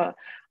 I'm from a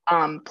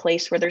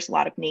place where there's a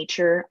lot of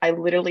nature. I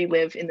literally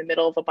live in the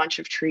middle of a bunch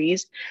of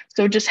trees.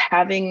 So just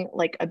having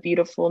like a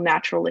beautiful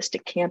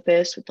naturalistic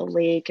campus with the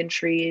lake and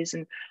trees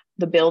and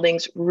the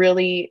buildings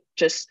really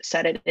just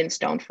set it in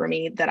stone for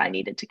me that I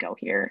needed to go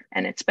here.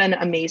 And it's been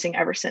amazing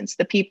ever since.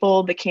 The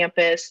people, the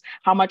campus,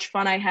 how much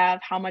fun I have,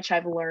 how much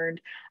I've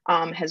learned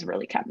has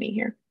really kept me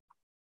here.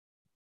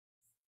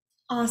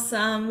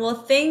 Awesome. Well,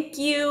 thank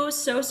you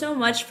so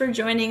much for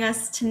joining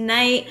us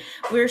tonight.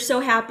 We're so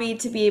happy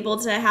to be able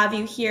to have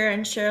you here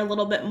and share a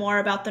little bit more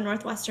about the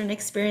Northwestern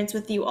experience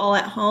with you all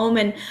at home.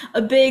 And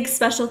a big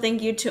special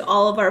thank you to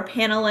all of our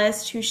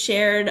panelists who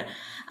shared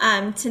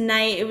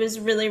tonight. It was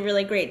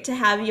really great to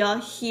have you all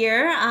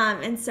here.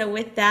 And so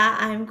with that,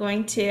 I'm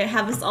going to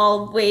have us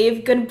all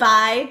wave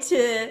goodbye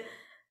to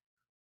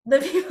the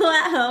people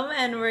at home,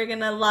 and we're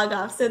going to log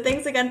off. So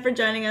thanks again for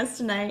joining us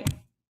tonight.